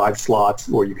have like 5 slots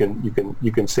where you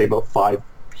can save up 5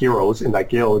 heroes in that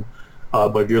guild.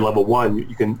 But if you're level 1,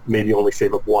 you can maybe only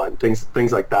save up 1.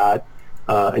 Things like that.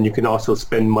 And you can also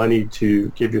spend money to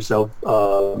give yourself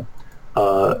more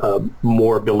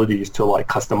abilities to, like,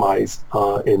 customize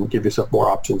and give yourself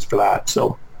more options for that.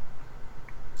 So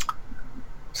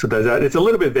there's that. It's a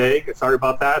little bit vague. Sorry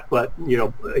about that, but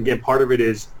again, part of it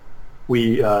is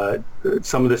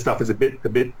some of this stuff is a bit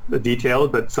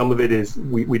detailed, but some of it is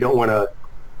we don't want to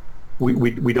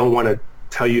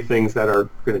tell you things that are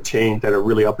going to change, that are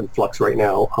really up in flux right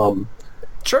now.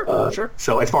 Sure.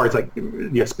 So as far as like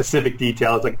specific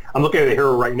details, like I'm looking at a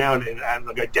hero right now and I'm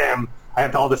like, damn, I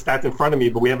have all the stats in front of me,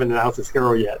 but we haven't announced this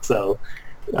hero yet. So.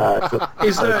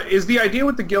 Is the idea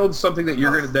with the guild something that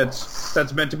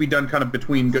that's meant to be done kind of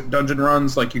between dungeon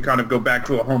runs, like you kind of go back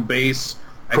to a home base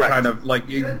and Correct. kind of like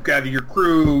you gather your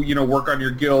crew, work on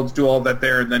your guilds, do all that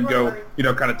there, and then go,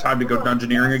 kind of time to go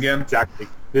dungeoneering again? Exactly.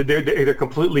 They're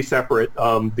completely separate.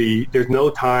 There's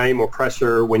no time or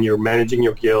pressure when you're managing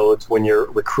your guilds. When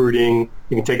you're recruiting,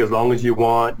 you can take as long as you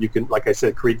want. You can, like I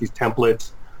said, create these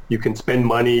templates. You can spend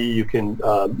money. You can,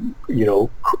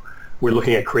 we're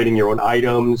looking at creating your own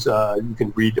items. You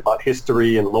can read about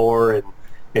history and lore,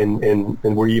 and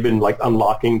we're even like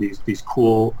unlocking these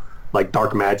cool like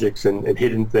dark magics and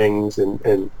hidden things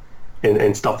and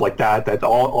stuff like that. That's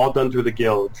all done through the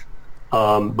guilds.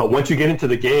 But once you get into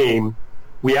the game,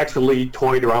 we actually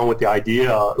toyed around with the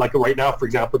idea. Like right now, for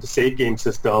example, the save game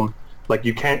system, like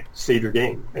you can't save your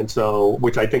game, and so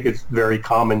which I think is very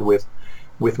common with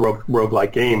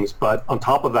roguelike games. But on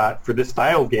top of that, for this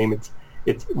style of game,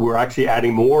 we're actually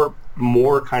adding more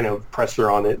kind of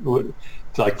pressure on it.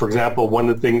 Like, for example, one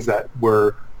of the things that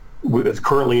is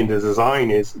currently in the design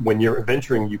is when you're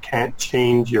adventuring, you can't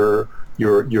change your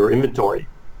inventory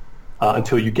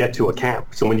until you get to a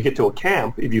camp. So when you get to a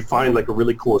camp, if you find like a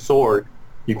really cool sword,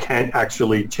 you can't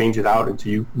actually change it out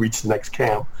until you reach the next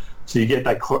camp. So you get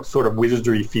that sort of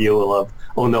wizardry feel of,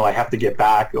 oh no, I have to get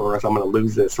back or else I'm going to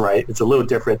lose this, right? It's a little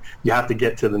different. You have to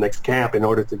get to the next camp in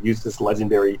order to use this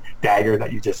legendary dagger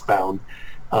that you just found.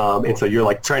 And so you're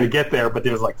like trying to get there, but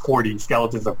there's like 40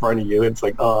 skeletons in front of you. It's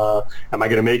like, am I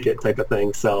going to make it type of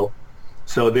thing. So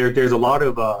there's a lot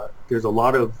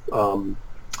of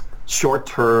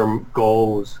short-term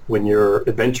goals when you're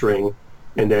adventuring.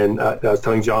 And then I was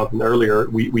telling Jonathan earlier,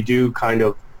 we do kind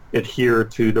of adhere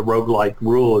to the roguelike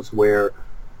rules where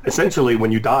essentially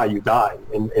when you die, you die.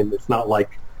 And it's not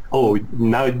like, oh,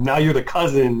 now you're the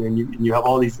cousin and you have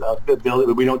all these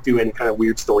we don't do any kind of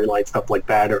weird storyline stuff like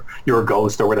that, or you're a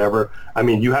ghost or whatever. I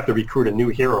mean, you have to recruit a new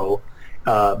hero,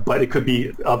 but it could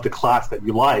be of the class that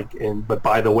you like. But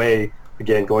by the way,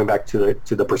 again, going back to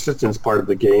the persistence part of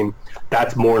the game,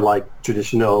 that's more like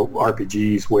traditional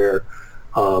RPGs where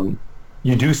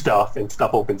you do stuff and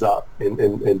stuff opens up,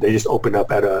 and they just open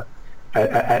up at a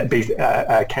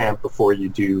camp before you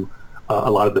do a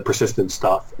lot of the persistent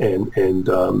stuff, and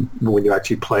when you're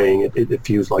actually playing, it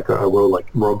feels like a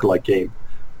roguelike game.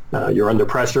 You're under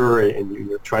pressure, and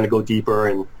you're trying to go deeper,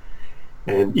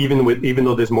 and even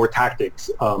though there's more tactics,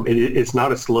 it's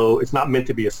not meant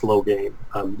to be a slow game.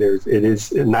 It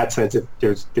is in that sense.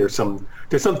 There's some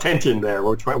tension there.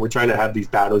 We're trying to have these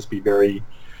battles be very,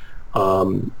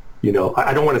 I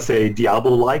don't want to say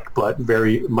Diablo-like, but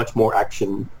very much more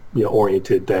action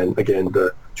oriented than, again,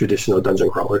 the traditional dungeon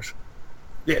crawlers.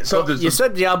 Yeah, so you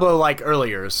said Diablo-like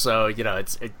earlier, so you've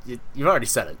already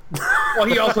said it. Well,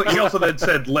 he also then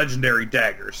said legendary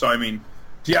dagger. So I mean,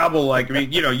 Diablo-like. I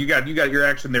mean, you got your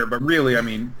action there, but really, I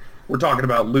mean, we're talking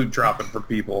about loot dropping for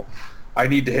people. I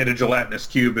need to hit a gelatinous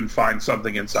cube and find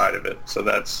something inside of it. So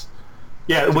that's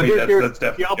that's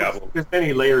definitely Diablo. There's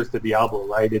many layers to Diablo,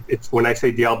 right? It's when I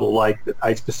say Diablo-like,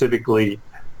 I specifically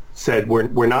said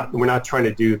we're not trying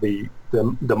to do the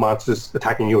monsters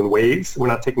attacking you in waves. We're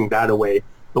not taking that away,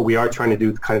 but we are trying to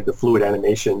do kind of the fluid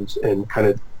animations, and kind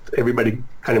of everybody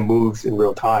kind of moves in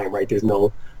real time, right? There's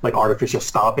no like artificial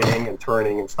stopping and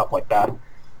turning and stuff like that.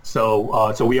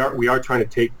 So we are trying to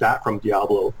take that from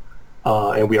Diablo,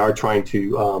 and we are trying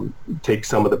to take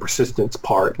some of the persistence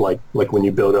part, like when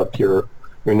you build up your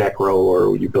necro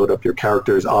or you build up your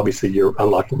characters. Obviously, you're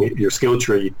unlocking your skill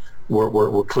tree.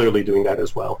 We're clearly doing that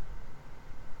as well.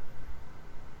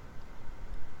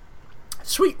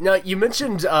 Sweet. Now, you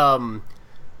mentioned, at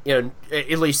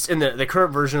least in the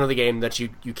current version of the game, that you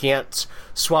can't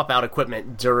swap out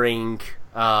equipment during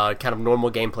kind of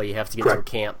normal gameplay. You have to get to a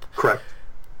camp. Correct.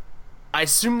 I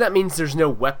assume that means there's no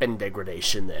weapon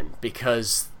degradation then,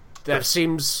 because that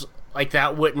seems like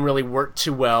that wouldn't really work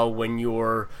too well when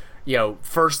your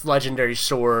first legendary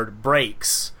sword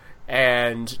breaks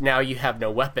and now you have no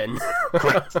weapon.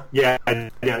 Correct. Yeah.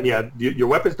 Your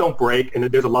weapons don't break, and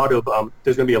there's going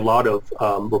to be a lot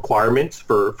of requirements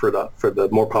for the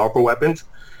more powerful weapons,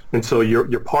 and so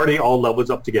your party all levels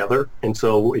up together. And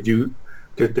so if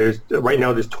there's right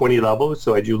now there's 20 levels.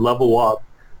 So as you level up,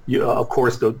 of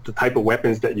course the type of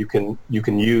weapons that you can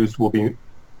use will be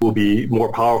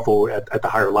more powerful at the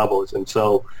higher levels. And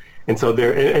so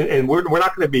there, and we're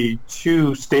not going to be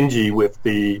too stingy with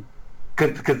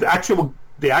because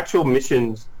the actual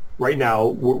missions right now,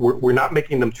 we're not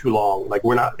making them too long. Like,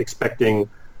 we're not expecting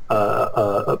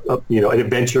an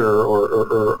adventure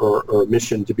or a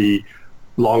mission to be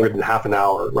longer than half an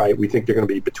hour, right? We think they're going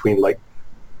to be between like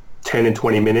 10 and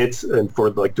 20 minutes, and for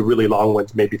like the really long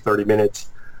ones, maybe 30 minutes.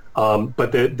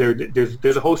 But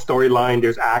there's a whole storyline,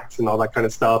 there's acts and all that kind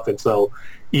of stuff, and so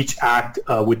each act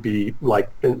would be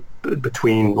like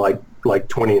between like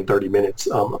 20 and 30 minutes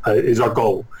is our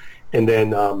goal. And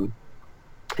then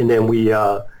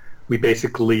we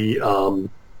basically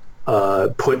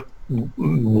put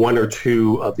one or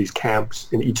two of these camps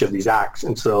in each of these acts.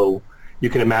 And so you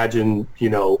can imagine,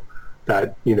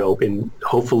 that in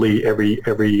hopefully every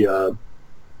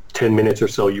 10 minutes or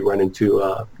so you run into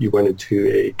a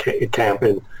camp,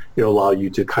 and it'll allow you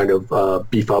to kind of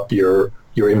beef up your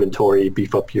inventory,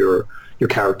 beef up your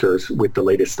characters with the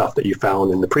latest stuff that you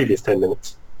found in the previous 10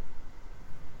 minutes.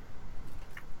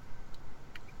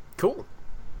 Cool.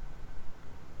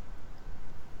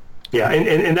 Yeah,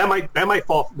 and that might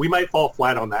fall. We might fall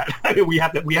flat on that. I mean, we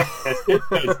have to test it,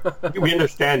 because we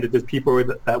understand that there's people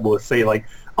that will say like,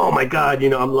 "Oh my God,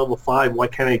 I'm level 5. Why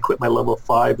can't I equip my level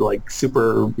 5 like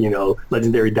super,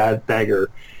 legendary dagger?"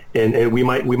 And we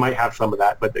might have some of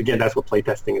that. But again, that's what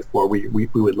playtesting is for. We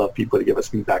would love people to give us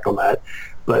feedback on that.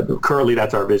 But currently,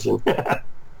 that's our vision.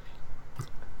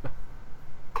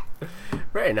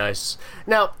 Very nice.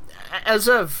 Now, as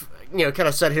of kind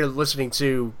of sat here listening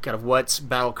to kind of what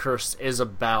Battle Cursed is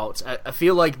about, I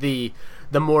feel like the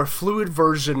more fluid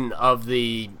version of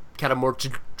the kind of more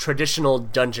traditional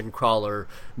dungeon crawler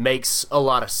makes a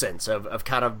lot of sense of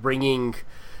kind of bringing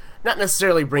not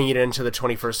necessarily bringing it into the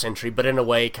 21st century, but in a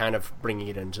way kind of bringing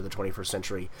it into the 21st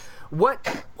century.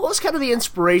 What was kind of the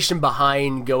inspiration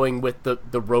behind going with the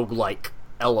roguelike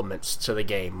elements to the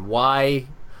game? Why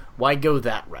go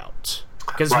that route?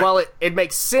 Because while it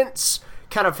makes sense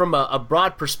kind of from a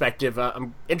broad perspective,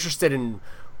 I'm interested in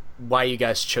why you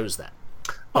guys chose that.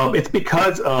 It's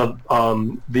because of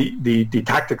the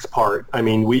tactics part. I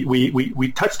mean,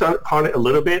 we touched upon it a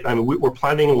little bit. I mean, we're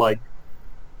planning like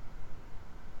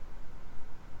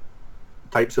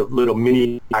types of little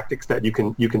mini tactics that you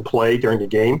can play during the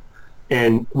game,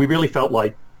 and we really felt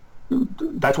like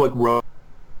that's what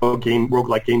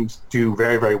roguelike games do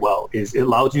very, very well. Is it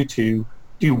allows you to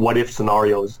do what if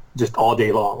scenarios just all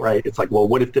day long, right? It's like, well,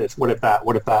 what if this? What if that?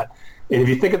 What if that? And if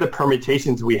you think of the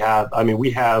permutations we have, I mean,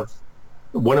 we have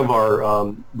one of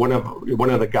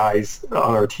the guys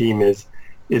on our team is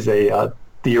a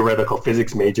theoretical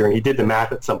physics major, and he did the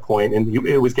math at some point, and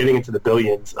it was getting into the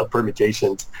billions of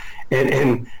permutations,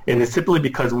 and it's simply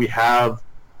because we have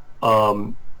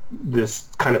this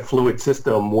kind of fluid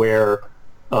system where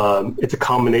it's a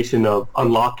combination of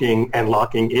unlocking and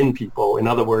locking in people. In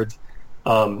other words,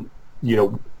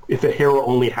 if a hero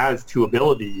only has 2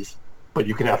 abilities, but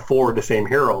you can have 4 of the same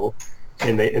hero,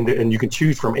 and you can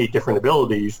choose from 8 different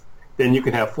abilities, then you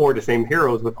can have 4 of the same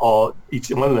heroes with each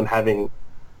one of them having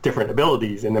different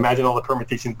abilities. And imagine all the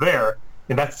permutations there,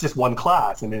 and that's just one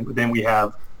class. And then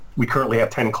we currently have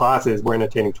 10 classes. We're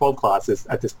entertaining 12 classes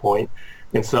at this point.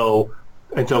 And so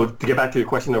to get back to the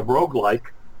question of roguelike,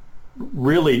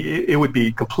 really it would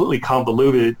be completely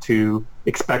convoluted to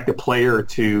expect a player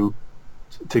to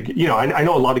I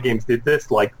know a lot of games did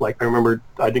this. Like I remember,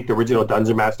 I think the original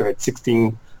Dungeon Master had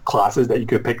 16 classes that you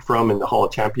could pick from in the Hall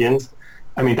of Champions.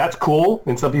 I mean, that's cool,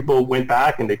 and some people went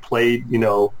back and they played,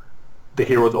 the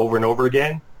heroes over and over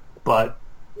again. But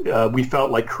we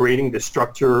felt like creating the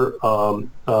structure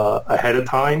ahead of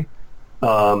time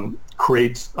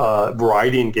creates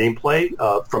variety in gameplay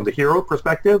from the hero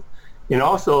perspective. And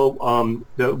also,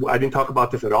 I didn't talk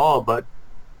about this at all, but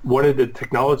one of the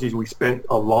technologies we spent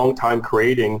a long time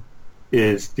creating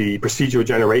is the procedural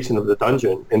generation of the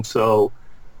dungeon. And so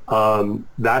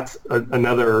that's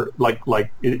another,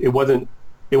 it wasn't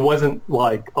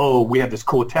like, oh, we have this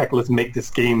cool tech, let's make this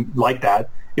game like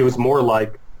that. It was more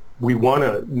like, we want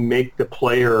to make the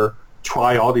player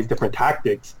try all these different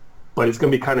tactics, but it's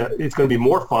going to be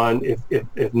more fun if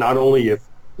not only if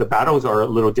the battles are a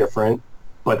little different,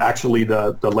 but actually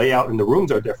the layout in the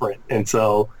rooms are different. And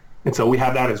so we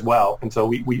have that as well. And so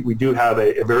we do have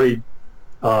a very,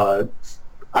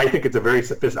 I think it's a very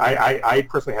sophisticated, I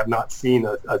personally have not seen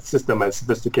a system as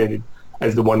sophisticated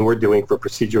as the one we're doing for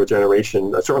procedural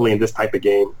generation, certainly in this type of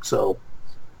game. So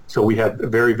we have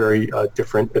very, very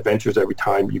different adventures every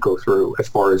time you go through, as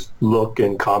far as look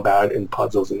and combat and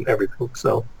puzzles and everything.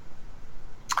 So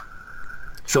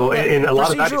and a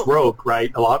lot of that is rogue,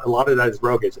 right? A lot of that is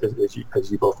rogue,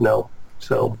 as you both know.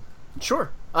 So sure.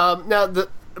 Now the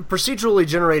procedurally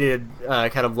generated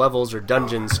kind of levels or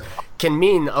dungeons can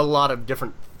mean a lot of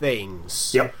different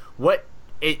things. Yep. What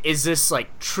is this,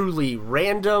 like, truly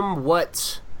random?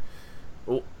 What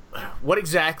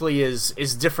exactly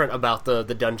is different about the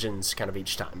dungeons kind of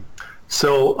each time?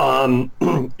 So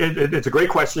it's a great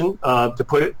question. To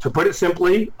put it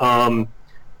simply,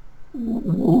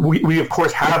 we of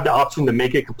course have the option to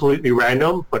make it completely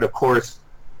random, but of course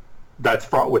that's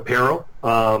fraught with peril.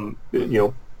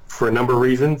 For a number of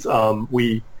reasons.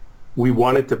 We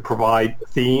wanted to provide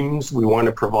themes. We wanted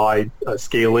to provide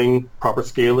proper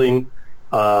scaling,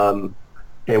 and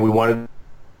we wanted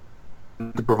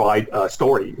to provide a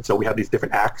story. So we have these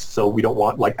different acts. So we don't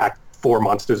want like Act 4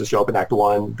 monsters to show up in Act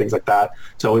 1, things like that.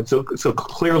 So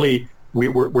clearly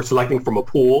we're selecting from a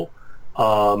pool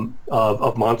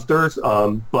of monsters,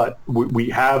 but we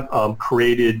have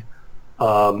created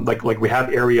like we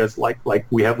have areas like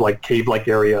we have like cave-like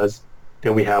areas.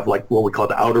 Then we have like what we call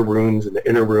the outer rooms and the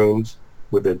inner rooms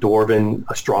with a dwarven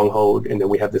stronghold, and then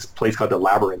we have this place called the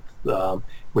labyrinth,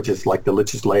 which is like the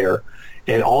Lich's lair.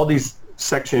 And all these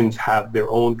sections have their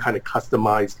own kind of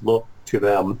customized look to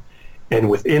them. And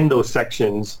within those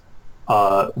sections,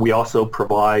 we also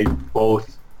provide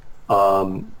both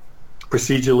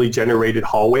procedurally generated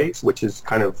hallways, which is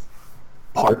kind of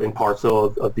part and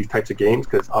parcel of these types of games,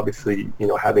 because obviously,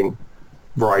 having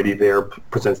variety there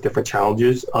presents different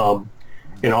challenges.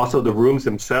 And also the rooms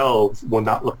themselves will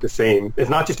not look the same. It's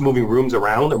not just moving rooms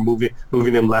around or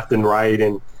moving them left and right,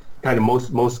 and kind of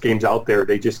most games out there,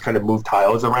 they just kind of move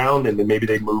tiles around, and then maybe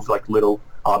they move like little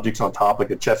objects on top, like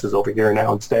the chest is over here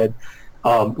now instead.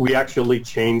 We actually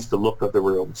changed the look of the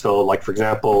room. So like, for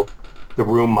example, the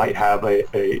room might have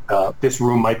this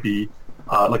room might be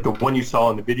like the one you saw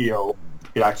in the video,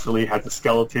 it actually has a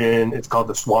skeleton. It's called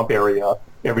the swamp area.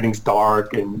 Everything's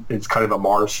dark and it's kind of a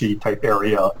marshy type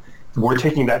area. We're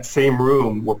taking that same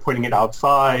room, we're putting it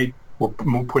outside, we're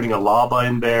putting a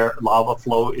lava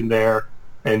flow in there,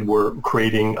 and we're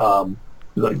creating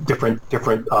different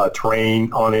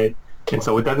terrain on it. And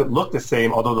so it doesn't look the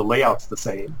same, although the layout's the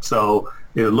same. So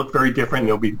it'll look very different.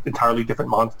 It'll be entirely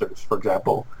different monsters, for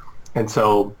example. And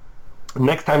so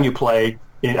next time you play,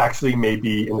 it actually may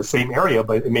be in the same area,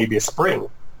 but it may be a spring.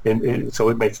 And so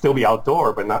it may still be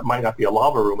outdoor, but might not be a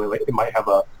lava room. It might have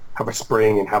a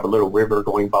spring and have a little river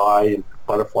going by and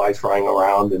butterflies flying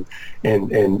around.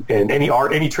 And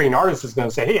any trained artist is going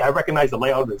to say, hey, I recognize the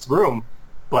layout of this room,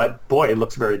 but boy, it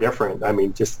looks very different. I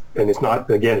mean, it's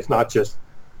not just,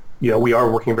 we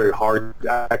are working very hard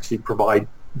to actually provide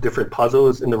different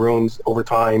puzzles in the rooms over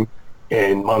time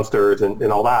and monsters and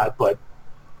all that, but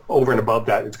over and above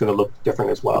that, it's going to look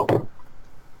different as well.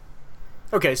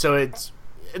 Okay, so it's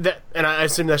that, and I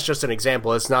assume that's just an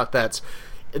example. It's not that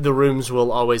the rooms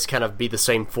will always kind of be the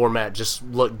same format, just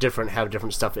look different, have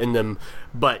different stuff in them,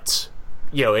 but,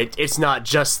 it's not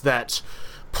just that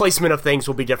placement of things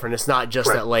will be different. It's not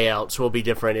just that layouts will be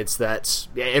different. It's that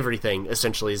everything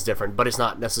essentially is different, but it's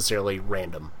not necessarily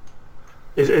random.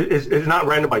 It's not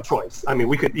random by choice. I mean,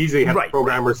 we could easily have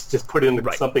programmers just put in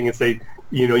something and say,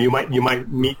 you might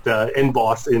meet the end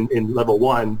boss in level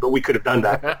 1, but we could have done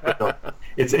that.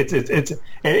 It's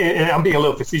and I'm being a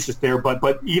little facetious there,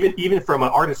 but even from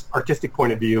an artistic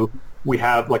point of view, we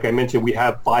have, like I mentioned, we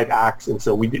have 5 acts, and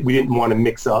so we didn't want to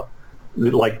mix up.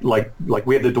 Like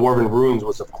we have the Dwarven Ruins,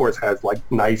 which of course has like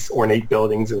nice ornate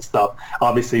buildings and stuff.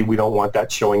 Obviously, we don't want that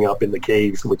showing up in the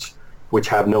caves, which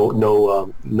have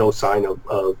no sign of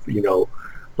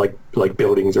like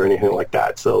buildings or anything like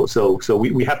that. So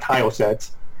we have tile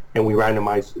sets, and we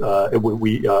randomize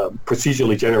we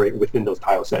procedurally generate within those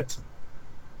tile sets,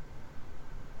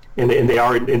 and they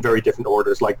are in very different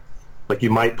orders. Like you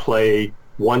might play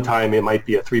one time, it might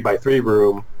be a 3x3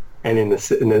 room. And in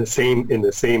the same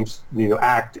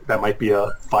act, that might be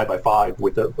a 5x5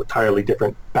 with an entirely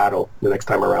different battle the next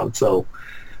time around. So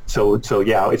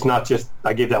yeah, it's not just,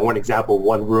 I gave that one example,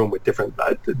 one room with different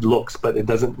looks, but it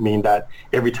doesn't mean that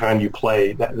every time you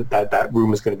play that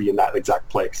room is going to be in that exact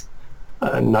place.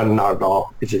 Not at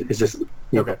all. It's just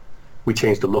we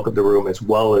change the look of the room as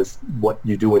well as what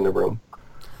you do in the room.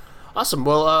 Awesome.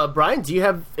 Well, Brian, do you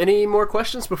have any more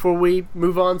questions before we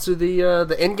move on to the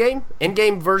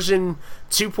endgame version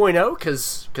 2.0?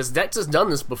 Because Dex has done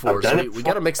this before, so we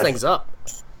got to mix things up.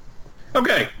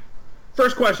 Okay.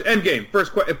 First question, endgame.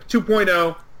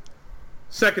 2.0.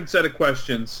 Second set of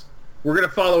questions. We're gonna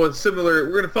follow a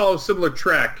similar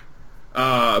track,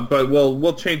 but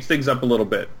we'll change things up a little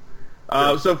bit.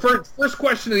 So first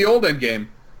question of the old endgame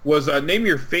was name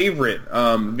your favorite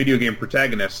video game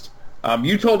protagonist.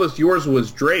 You told us yours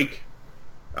was Drake.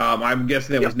 I'm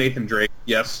guessing that was Nathan Drake.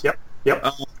 Yes. Yep.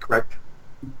 Correct.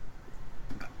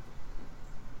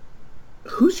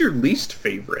 Who's your least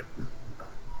favorite?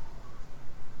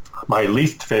 My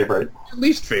least favorite. Your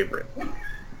least favorite.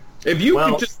 If you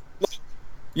could just,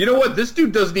 you know what? This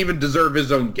dude doesn't even deserve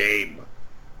his own game.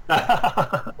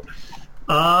 I'm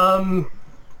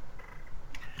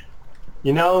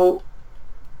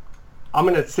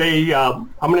gonna say an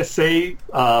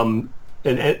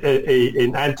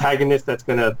antagonist that's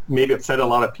gonna maybe upset a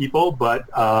lot of people, but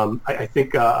I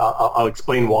think I'll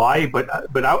explain why.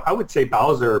 But I would say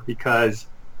Bowser, because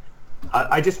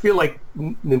I just feel like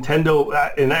Nintendo,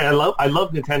 and I love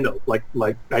Nintendo. Like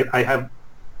I have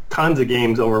tons of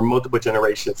games over multiple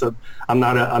generations, so I'm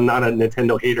not a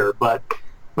Nintendo hater, but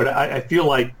I feel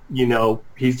like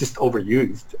he's just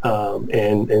overused,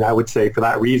 and I would say for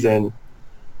that reason,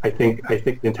 I think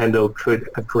Nintendo could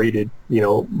have created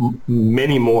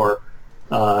many more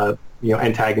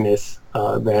antagonists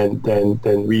than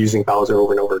reusing Bowser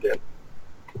over and over again.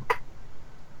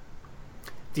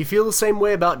 Do you feel the same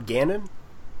way about Ganon?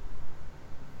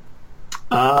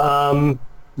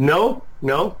 No.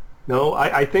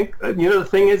 I think the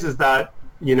thing is that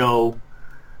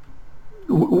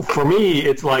for me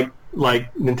it's like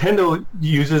Nintendo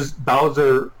uses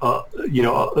Bowser,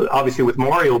 obviously with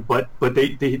Mario, but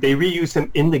they reuse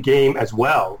him in the game as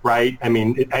well, right? I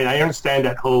mean, and I understand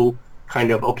that whole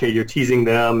kind of, okay, you're teasing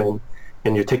them and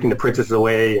you're taking the princess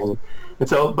away, and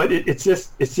so, but it's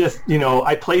just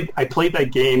I played that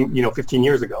game 15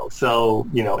 years ago, so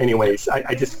anyways,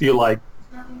 I just feel like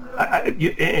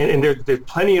and there's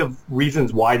plenty of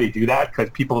reasons why they do that,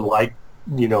 because people like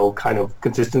kind of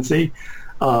consistency.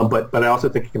 But I also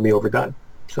think it can be overdone.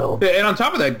 So, and on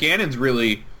top of that, Ganon's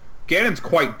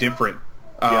quite different.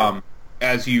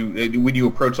 as when you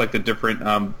approach like the different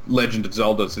Legend of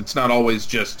Zeldas. It's not always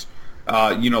just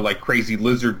like crazy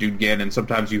lizard dude Ganon.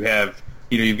 Sometimes you have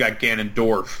you've got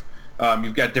Ganondorf.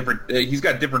 You've got different. He's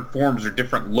got different forms or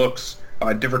different looks,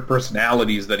 different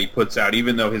personalities that he puts out.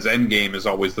 Even though his end game is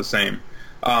always the same.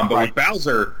 But with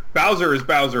Bowser, Bowser is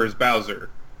Bowser is Bowser.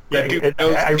 Yeah,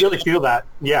 I really feel that.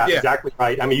 Yeah, exactly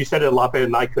right. I mean, you said it a lot better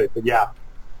than I could, but yeah.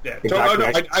 Yeah, exactly.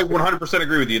 I 100%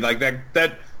 agree with you. Like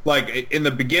that, like in the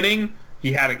beginning,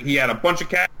 he had a bunch of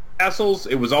castles.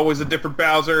 It was always a different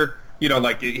Bowser.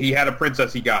 Like he had a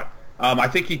princess he got. I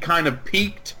think he kind of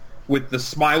peaked with the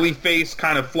smiley face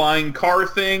kind of flying car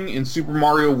thing in Super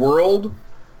Mario World,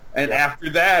 and after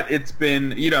that, it's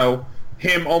been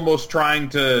him almost trying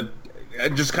to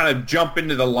just kind of jump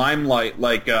into the limelight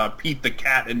like Pete the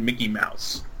Cat and Mickey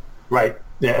Mouse. Right.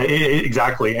 Yeah,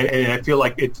 exactly. And I feel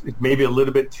like it's maybe a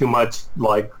little bit too much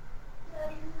like,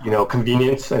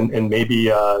 convenience and maybe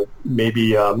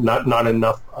not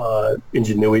enough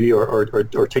ingenuity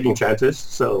or taking chances.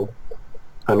 So,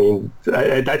 I mean,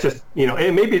 that just,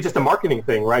 and maybe it's just a marketing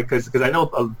thing, right? Because I know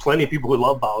plenty of people who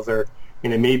love Bowser,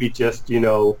 and it may be just,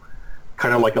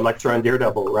 kind of like Electra and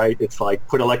Daredevil, right? It's like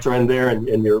put Electra in there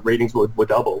and your ratings would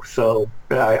double. So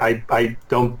I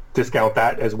don't discount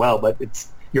that as well, but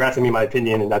you're asking me my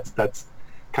opinion, and that's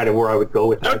kind of where I would go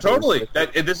with that. No, totally.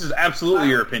 This is absolutely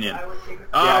your opinion.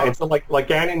 Yeah, and so like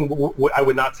Ganon, I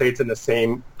would not say it's in the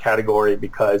same category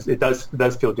because it does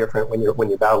feel different when you're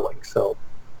battling. So,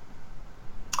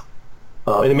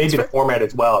 and it may be the format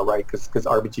as well, right? Because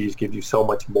RPGs give you so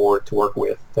much more to work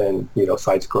with than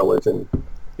side scrollers and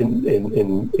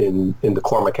in the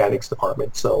core mechanics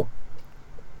department. So.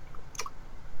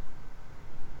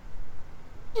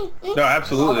 No,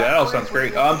 absolutely. That all sounds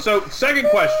great. So, second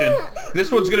question.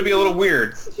 This one's going to be a little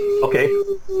weird. Okay.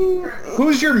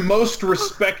 Who's your most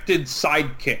respected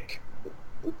sidekick?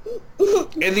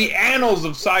 In the annals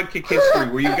of sidekick history,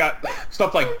 where you've got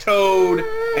stuff like Toad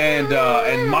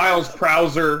and Miles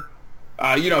Prowser,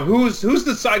 who's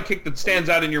the sidekick that stands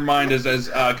out in your mind as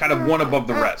kind of one above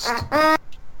the rest?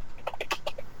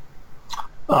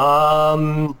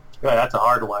 Yeah, that's a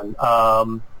hard one.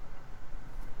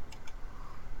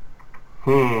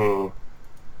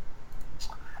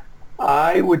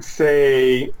 I would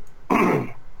say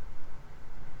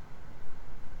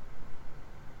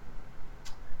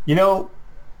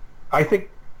I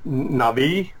think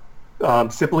Navi,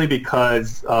 simply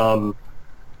because I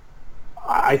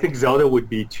think Zelda would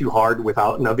be too hard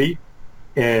without Navi,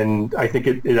 and I think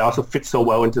it also fits so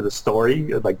well into the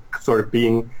story, like sort of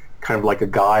being kind of like a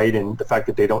guide, and the fact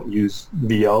that they don't use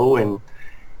VO and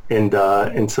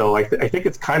so I think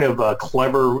it's kind of a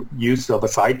clever use of a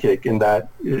sidekick in that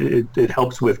it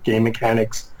helps with game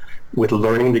mechanics, with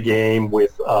learning the game,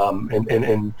 with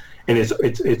and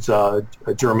it's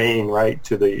germane, right,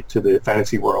 to the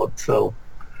fantasy world. So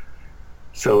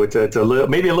it's a little,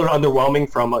 maybe a little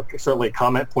underwhelming from certainly a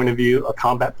combat point of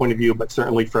view, but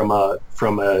certainly from a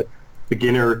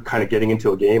beginner kind of getting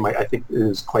into a game, I think it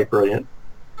is quite brilliant.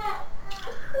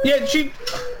 Yeah,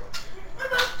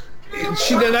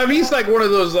 Navi's like one of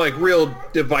those like real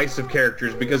divisive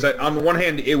characters because on the one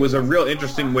hand it was a real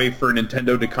interesting way for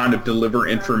Nintendo to kind of deliver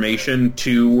information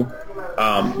to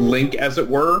Link, as it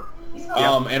were,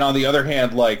 and on the other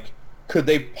hand, like, could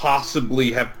they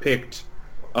possibly have picked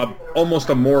almost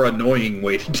a more annoying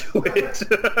way to do it?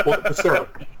 Well, sure,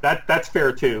 that's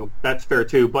fair too. But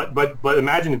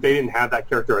imagine if they didn't have that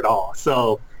character at all.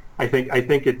 So. I think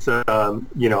it's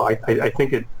I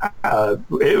think it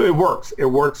works. It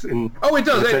works in. Oh, it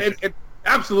does. It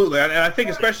absolutely, and I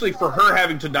think especially for her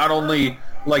having to not only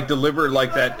like deliver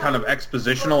like that kind of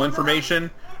expositional information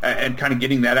and kind of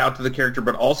getting that out to the character,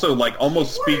 but also like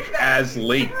almost speak as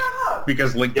Link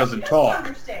because Link doesn't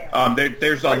talk.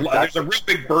 There's a real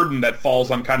big burden that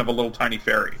falls on kind of a little tiny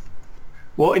fairy.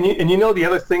 Well, and the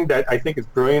other thing that I think is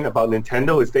brilliant about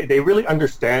Nintendo is they really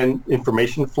understand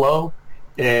information flow.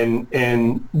 And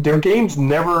their games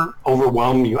never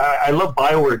overwhelm you. I love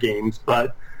BioWare games,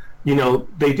 but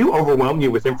they do overwhelm you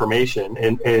with information.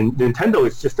 And Nintendo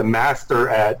is just a master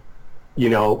at,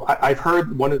 I've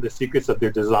heard one of the secrets of their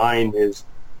design is,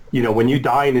 when you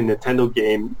die in a Nintendo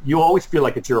game, you always feel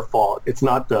like it's your fault. It's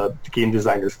not the game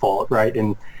designer's fault, right?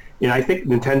 And I think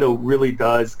Nintendo really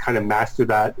does kind of master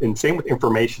that. And same with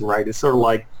information, right? It's sort of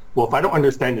like, well, if I don't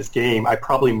understand this game, I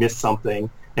probably missed something.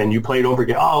 And you play it over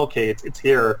again. Oh, okay, it's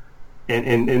here,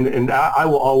 and I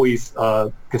will always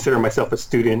consider myself a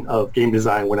student of game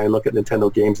design when I look at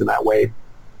Nintendo games in that way.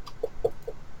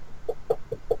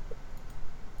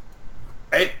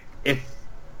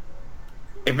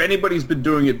 if anybody's been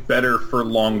doing it better for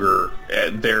longer,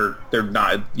 they're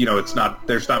not. It's not.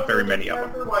 There's not very many of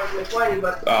them. That's right.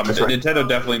 Nintendo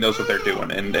definitely knows what they're doing,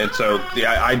 and so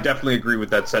I definitely agree with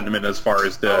that sentiment as far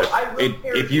as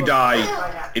if you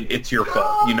die, it's your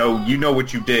fault. You know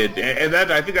what you did, and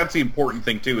that I think that's the important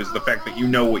thing too, is the fact that you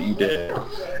know what you did,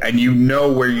 and you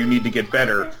know where you need to get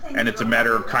better, and it's a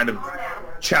matter of kind of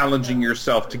challenging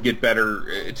yourself to get better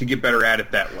at it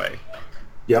that way.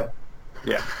 Yep.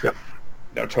 Yeah. Yep.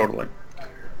 No, totally.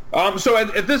 So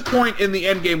at this point in the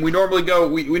end game, we normally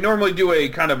do a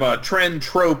kind of a trend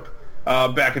trope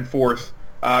back and forth.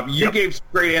 You gave some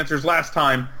great answers last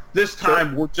time. This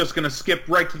time we're just going to skip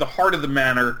right to the heart of the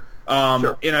matter.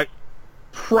 In a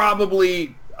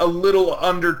probably a little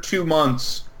under 2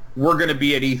 months, we're going to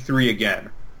be at E3 again.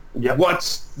 Yep.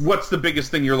 What's the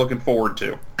biggest thing you're looking forward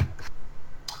to?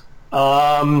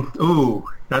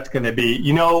 That's going to be,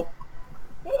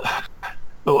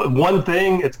 one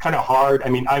thing. It's kind of hard. I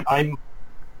mean, I'm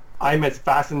as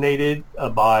fascinated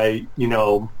by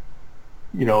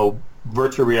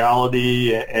virtual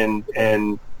reality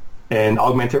and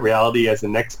augmented reality as the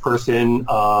next person.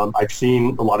 I've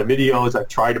seen a lot of videos. I've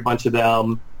tried a bunch of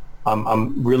them.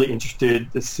 I'm really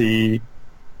interested to see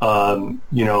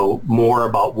more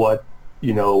about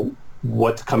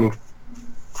what's coming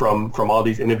from all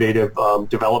these innovative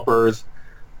developers.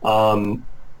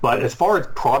 But as far as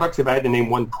products, if I had to name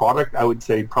one product, I would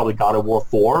say probably God of War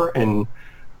 4. And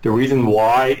the reason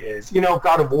why is,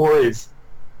 God of War is,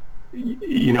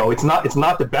 it's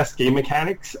not the best game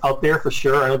mechanics out there for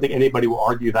sure. I don't think anybody will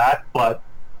argue that. But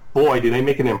boy, do they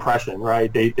make an impression,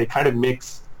 right? They kind of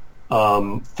mix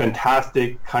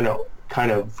fantastic kind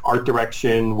of art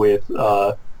direction with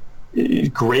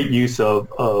great use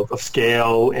of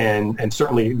scale and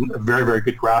certainly very, very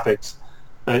good graphics.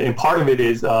 And part of it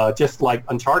is just like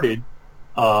Uncharted.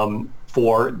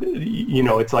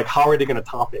 It's like, how are they going to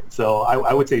top it? So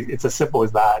I would say it's as simple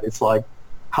as that. It's like,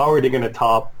 how are they going to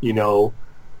top a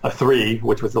 3,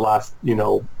 which was the last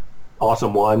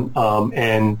awesome one,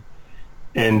 I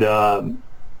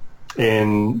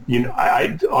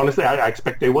honestly I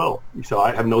expect they will. So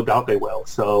I have no doubt they will.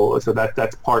 So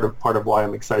that's part of why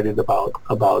I'm excited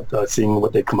about seeing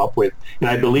what they come up with. And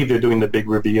I believe they're doing the big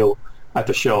reveal at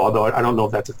the show, although I don't know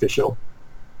if that's official.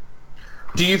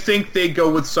 Do you think they go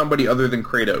with somebody other than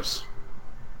Kratos?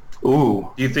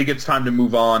 Ooh. Do you think it's time to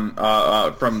move on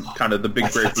from kind of the big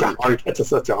great group? That's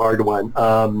such a hard one.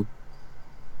 I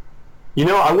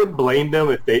wouldn't blame them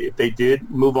if they did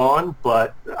move on,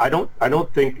 but I don't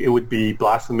think it would be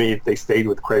blasphemy if they stayed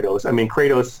with Kratos. I mean,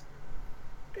 Kratos,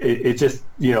 it just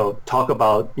talk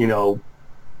about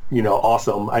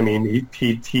awesome. I mean,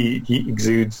 he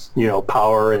exudes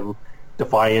power and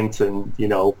defiance and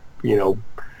going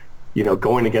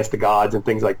against the gods and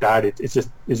things like that. It's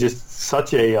just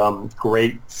such a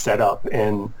great setup,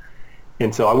 and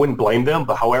so I wouldn't blame them.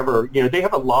 But however, they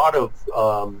have a lot of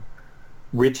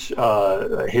rich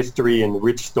history and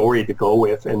rich story to go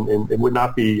with, and it would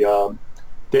not be.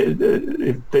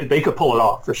 They could pull it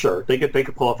off for sure. They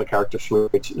could pull off a character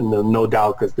switch, no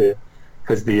doubt, because it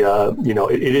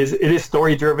is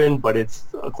story driven, but it's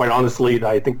quite honestly,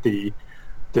 I think the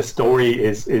story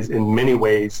is in many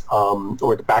ways,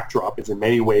 or the backdrop is in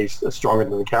many ways stronger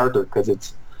than the character,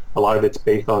 because a lot of it's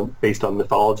based on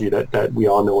mythology that we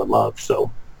all know and love.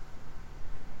 So,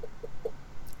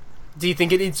 do you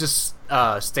think it needs to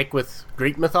stick with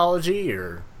Greek mythology,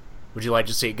 or would you like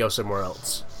to see it go somewhere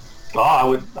else?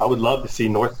 Oh, I would love to see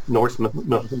Norse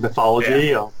mythology.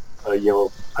 Yeah.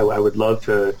 I would love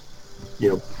to.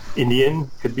 Indian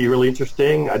could be really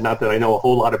interesting. Not that I know a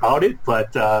whole lot about it,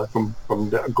 but from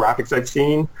the graphics I've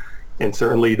seen, and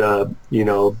certainly the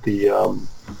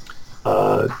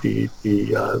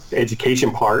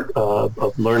education part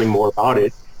of learning more about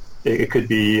it, it could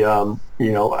be.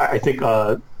 I think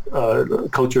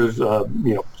cultures.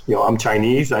 I'm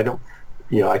Chinese. I don't.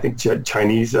 I think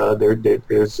Chinese.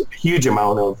 There's a huge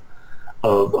amount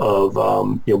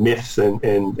of myths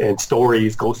and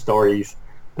stories, ghost stories,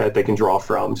 that they can draw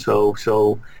from. So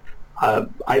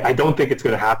I don't think it's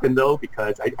going to happen, though,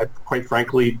 because I quite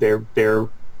frankly,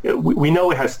 we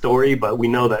know it has story, but we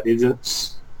know that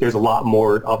there's a lot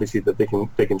more, obviously, that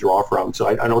they can draw from. So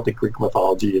I don't think Greek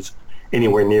mythology is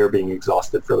anywhere near being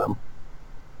exhausted for them.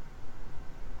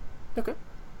 Okay.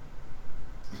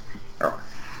 All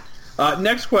right.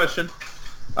 Next question.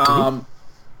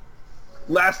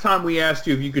 Last time we asked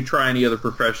you if you could try any other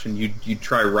profession, you'd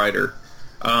try writer.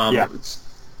 Yeah.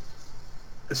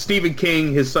 Stephen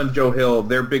King, his son Joe Hill,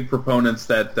 they're big proponents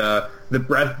that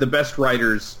the best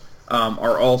writers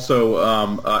are also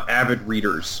avid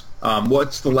readers.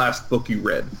 What's the last book you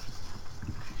read?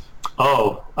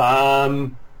 Oh,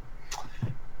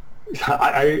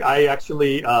 I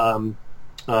actually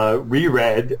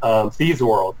reread Thieves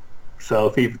World,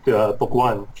 so Thieves book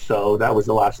 1. So that was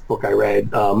the last book I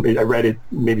read. I read it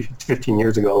maybe 15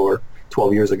 years ago or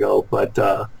 12 years ago, but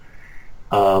I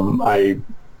a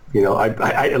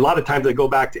lot of times I go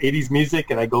back to 80s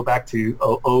music and I go back to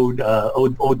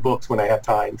old books when I have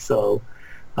time. So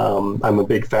I'm a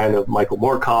big fan of Michael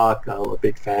Moorcock. I'm a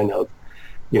big fan of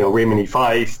Raymond E.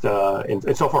 Feist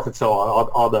and so forth and so on.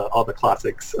 All the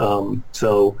classics.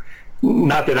 So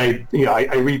not that I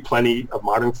read plenty of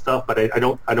modern stuff, but I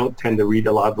don't tend to read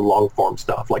a lot of the long form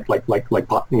stuff like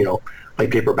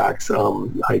paperbacks.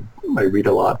 I read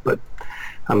a lot, but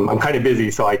I'm kind of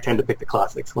busy, so I tend to pick the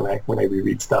classics when I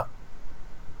reread stuff.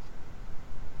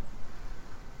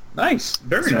 Nice,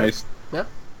 very nice. Yeah.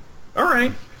 All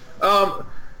right.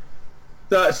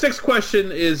 The sixth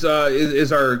question is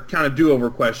our kind of do-over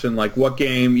question. Like, what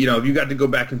game? If you got to go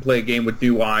back and play a game with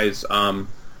new eyes,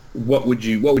 what would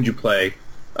you play?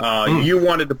 You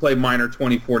wanted to play Miner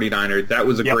 2049er. That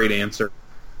was a great answer.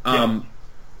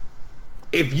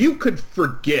 If you could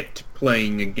forget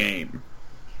playing a game,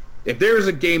 if there was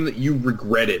a game that you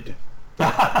regretted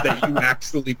that you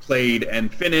actually played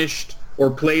and finished,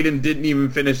 or played and didn't even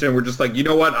finish and were just like, you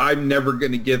know what, I'm never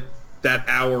going to get that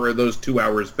hour or those 2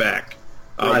 hours back,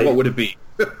 what would it be?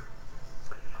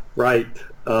 Right.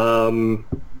 The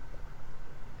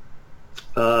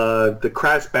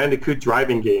Crash Bandicoot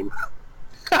driving game.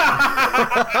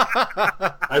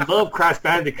 I love Crash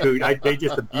Bandicoot. They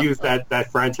just abused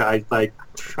that franchise by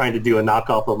trying to do a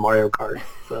knockoff of Mario Kart.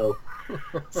 So,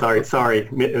 sorry,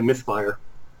 misfire.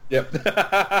 Yep.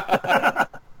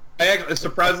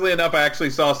 Surprisingly enough, I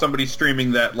actually saw somebody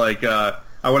streaming that,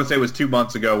 I want to say it was 2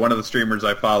 months ago, one of the streamers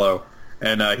I follow,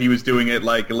 and he was doing it,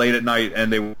 late at night,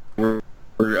 and they were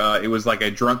it was like a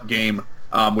drunk game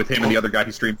with him and the other guy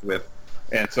he streams with.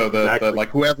 And so the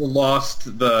whoever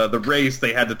lost the race,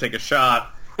 they had to take a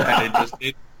shot, and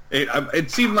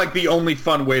it seemed like the only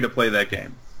fun way to play that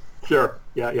game. Sure.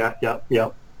 Yeah.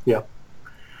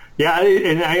 Yeah,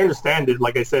 and I understand it.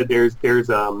 Like I said, there's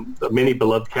many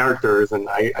beloved characters, and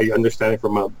I understand it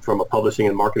from a publishing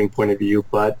and marketing point of view.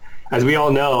 But as we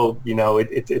all know,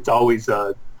 it's always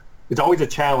a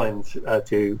challenge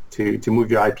to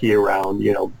move your IP around.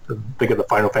 Think of the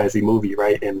Final Fantasy movie,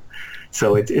 right? And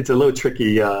so it's a little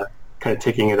tricky, kind of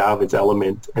taking it out of its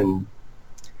element, and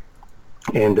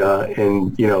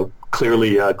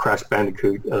clearly Crash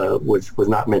Bandicoot was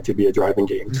not meant to be a driving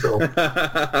game. So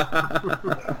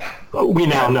we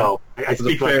now know. I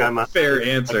speak like I'm a fair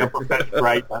answer,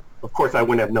 right? Of course, I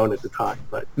wouldn't have known at the time,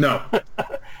 but no,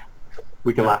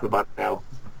 we can laugh about it now.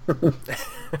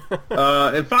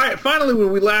 And finally,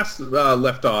 when we last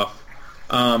left off,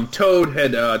 Toad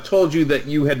had told you that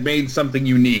you had made something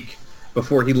unique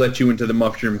before he let you into the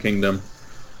Mushroom Kingdom.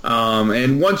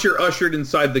 And once you're ushered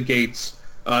inside the gates,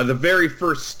 the very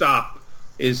first stop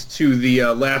is to the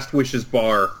Last Wishes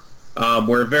bar,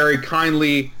 where very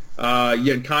kindly,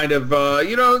 yet kind of,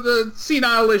 the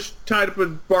senile-ish type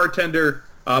of bartender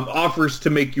offers to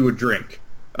make you a drink.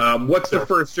 What's the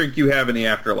first drink you have in the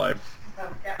afterlife?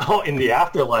 Oh, in the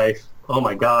afterlife? Oh,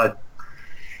 my God.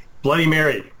 Bloody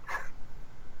Mary.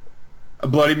 A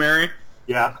Bloody Mary?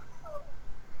 Yeah.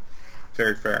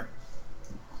 Very fair.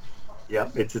 Yeah,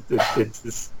 it's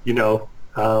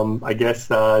I guess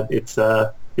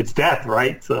it's death,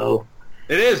 right? So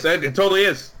it is. It totally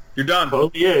is. You're done. It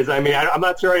totally is. I mean, I'm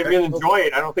not sure I even enjoy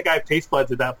it. I don't think I have taste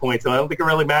buds at that point, so I don't think it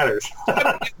really matters.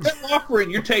 They're offering.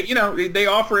 You take. They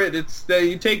offer it. It's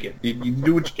you take it. You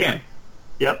do what you can.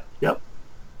 Yep.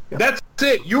 That's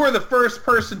it. You are the first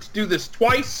person to do this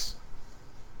twice.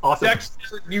 Awesome.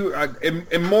 Dexter, you are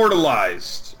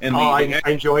immortalized. I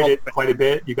enjoyed it quite a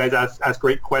bit. You guys asked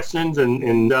great questions,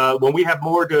 and when we have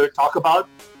more to talk about,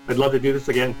 I'd love to do this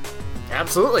again.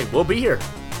 Absolutely. We'll be here.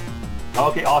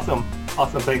 Okay, awesome.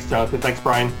 Thanks, Jonathan. Thanks,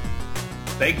 Brian.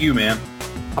 Thank you, man.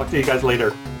 Talk to you guys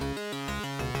later.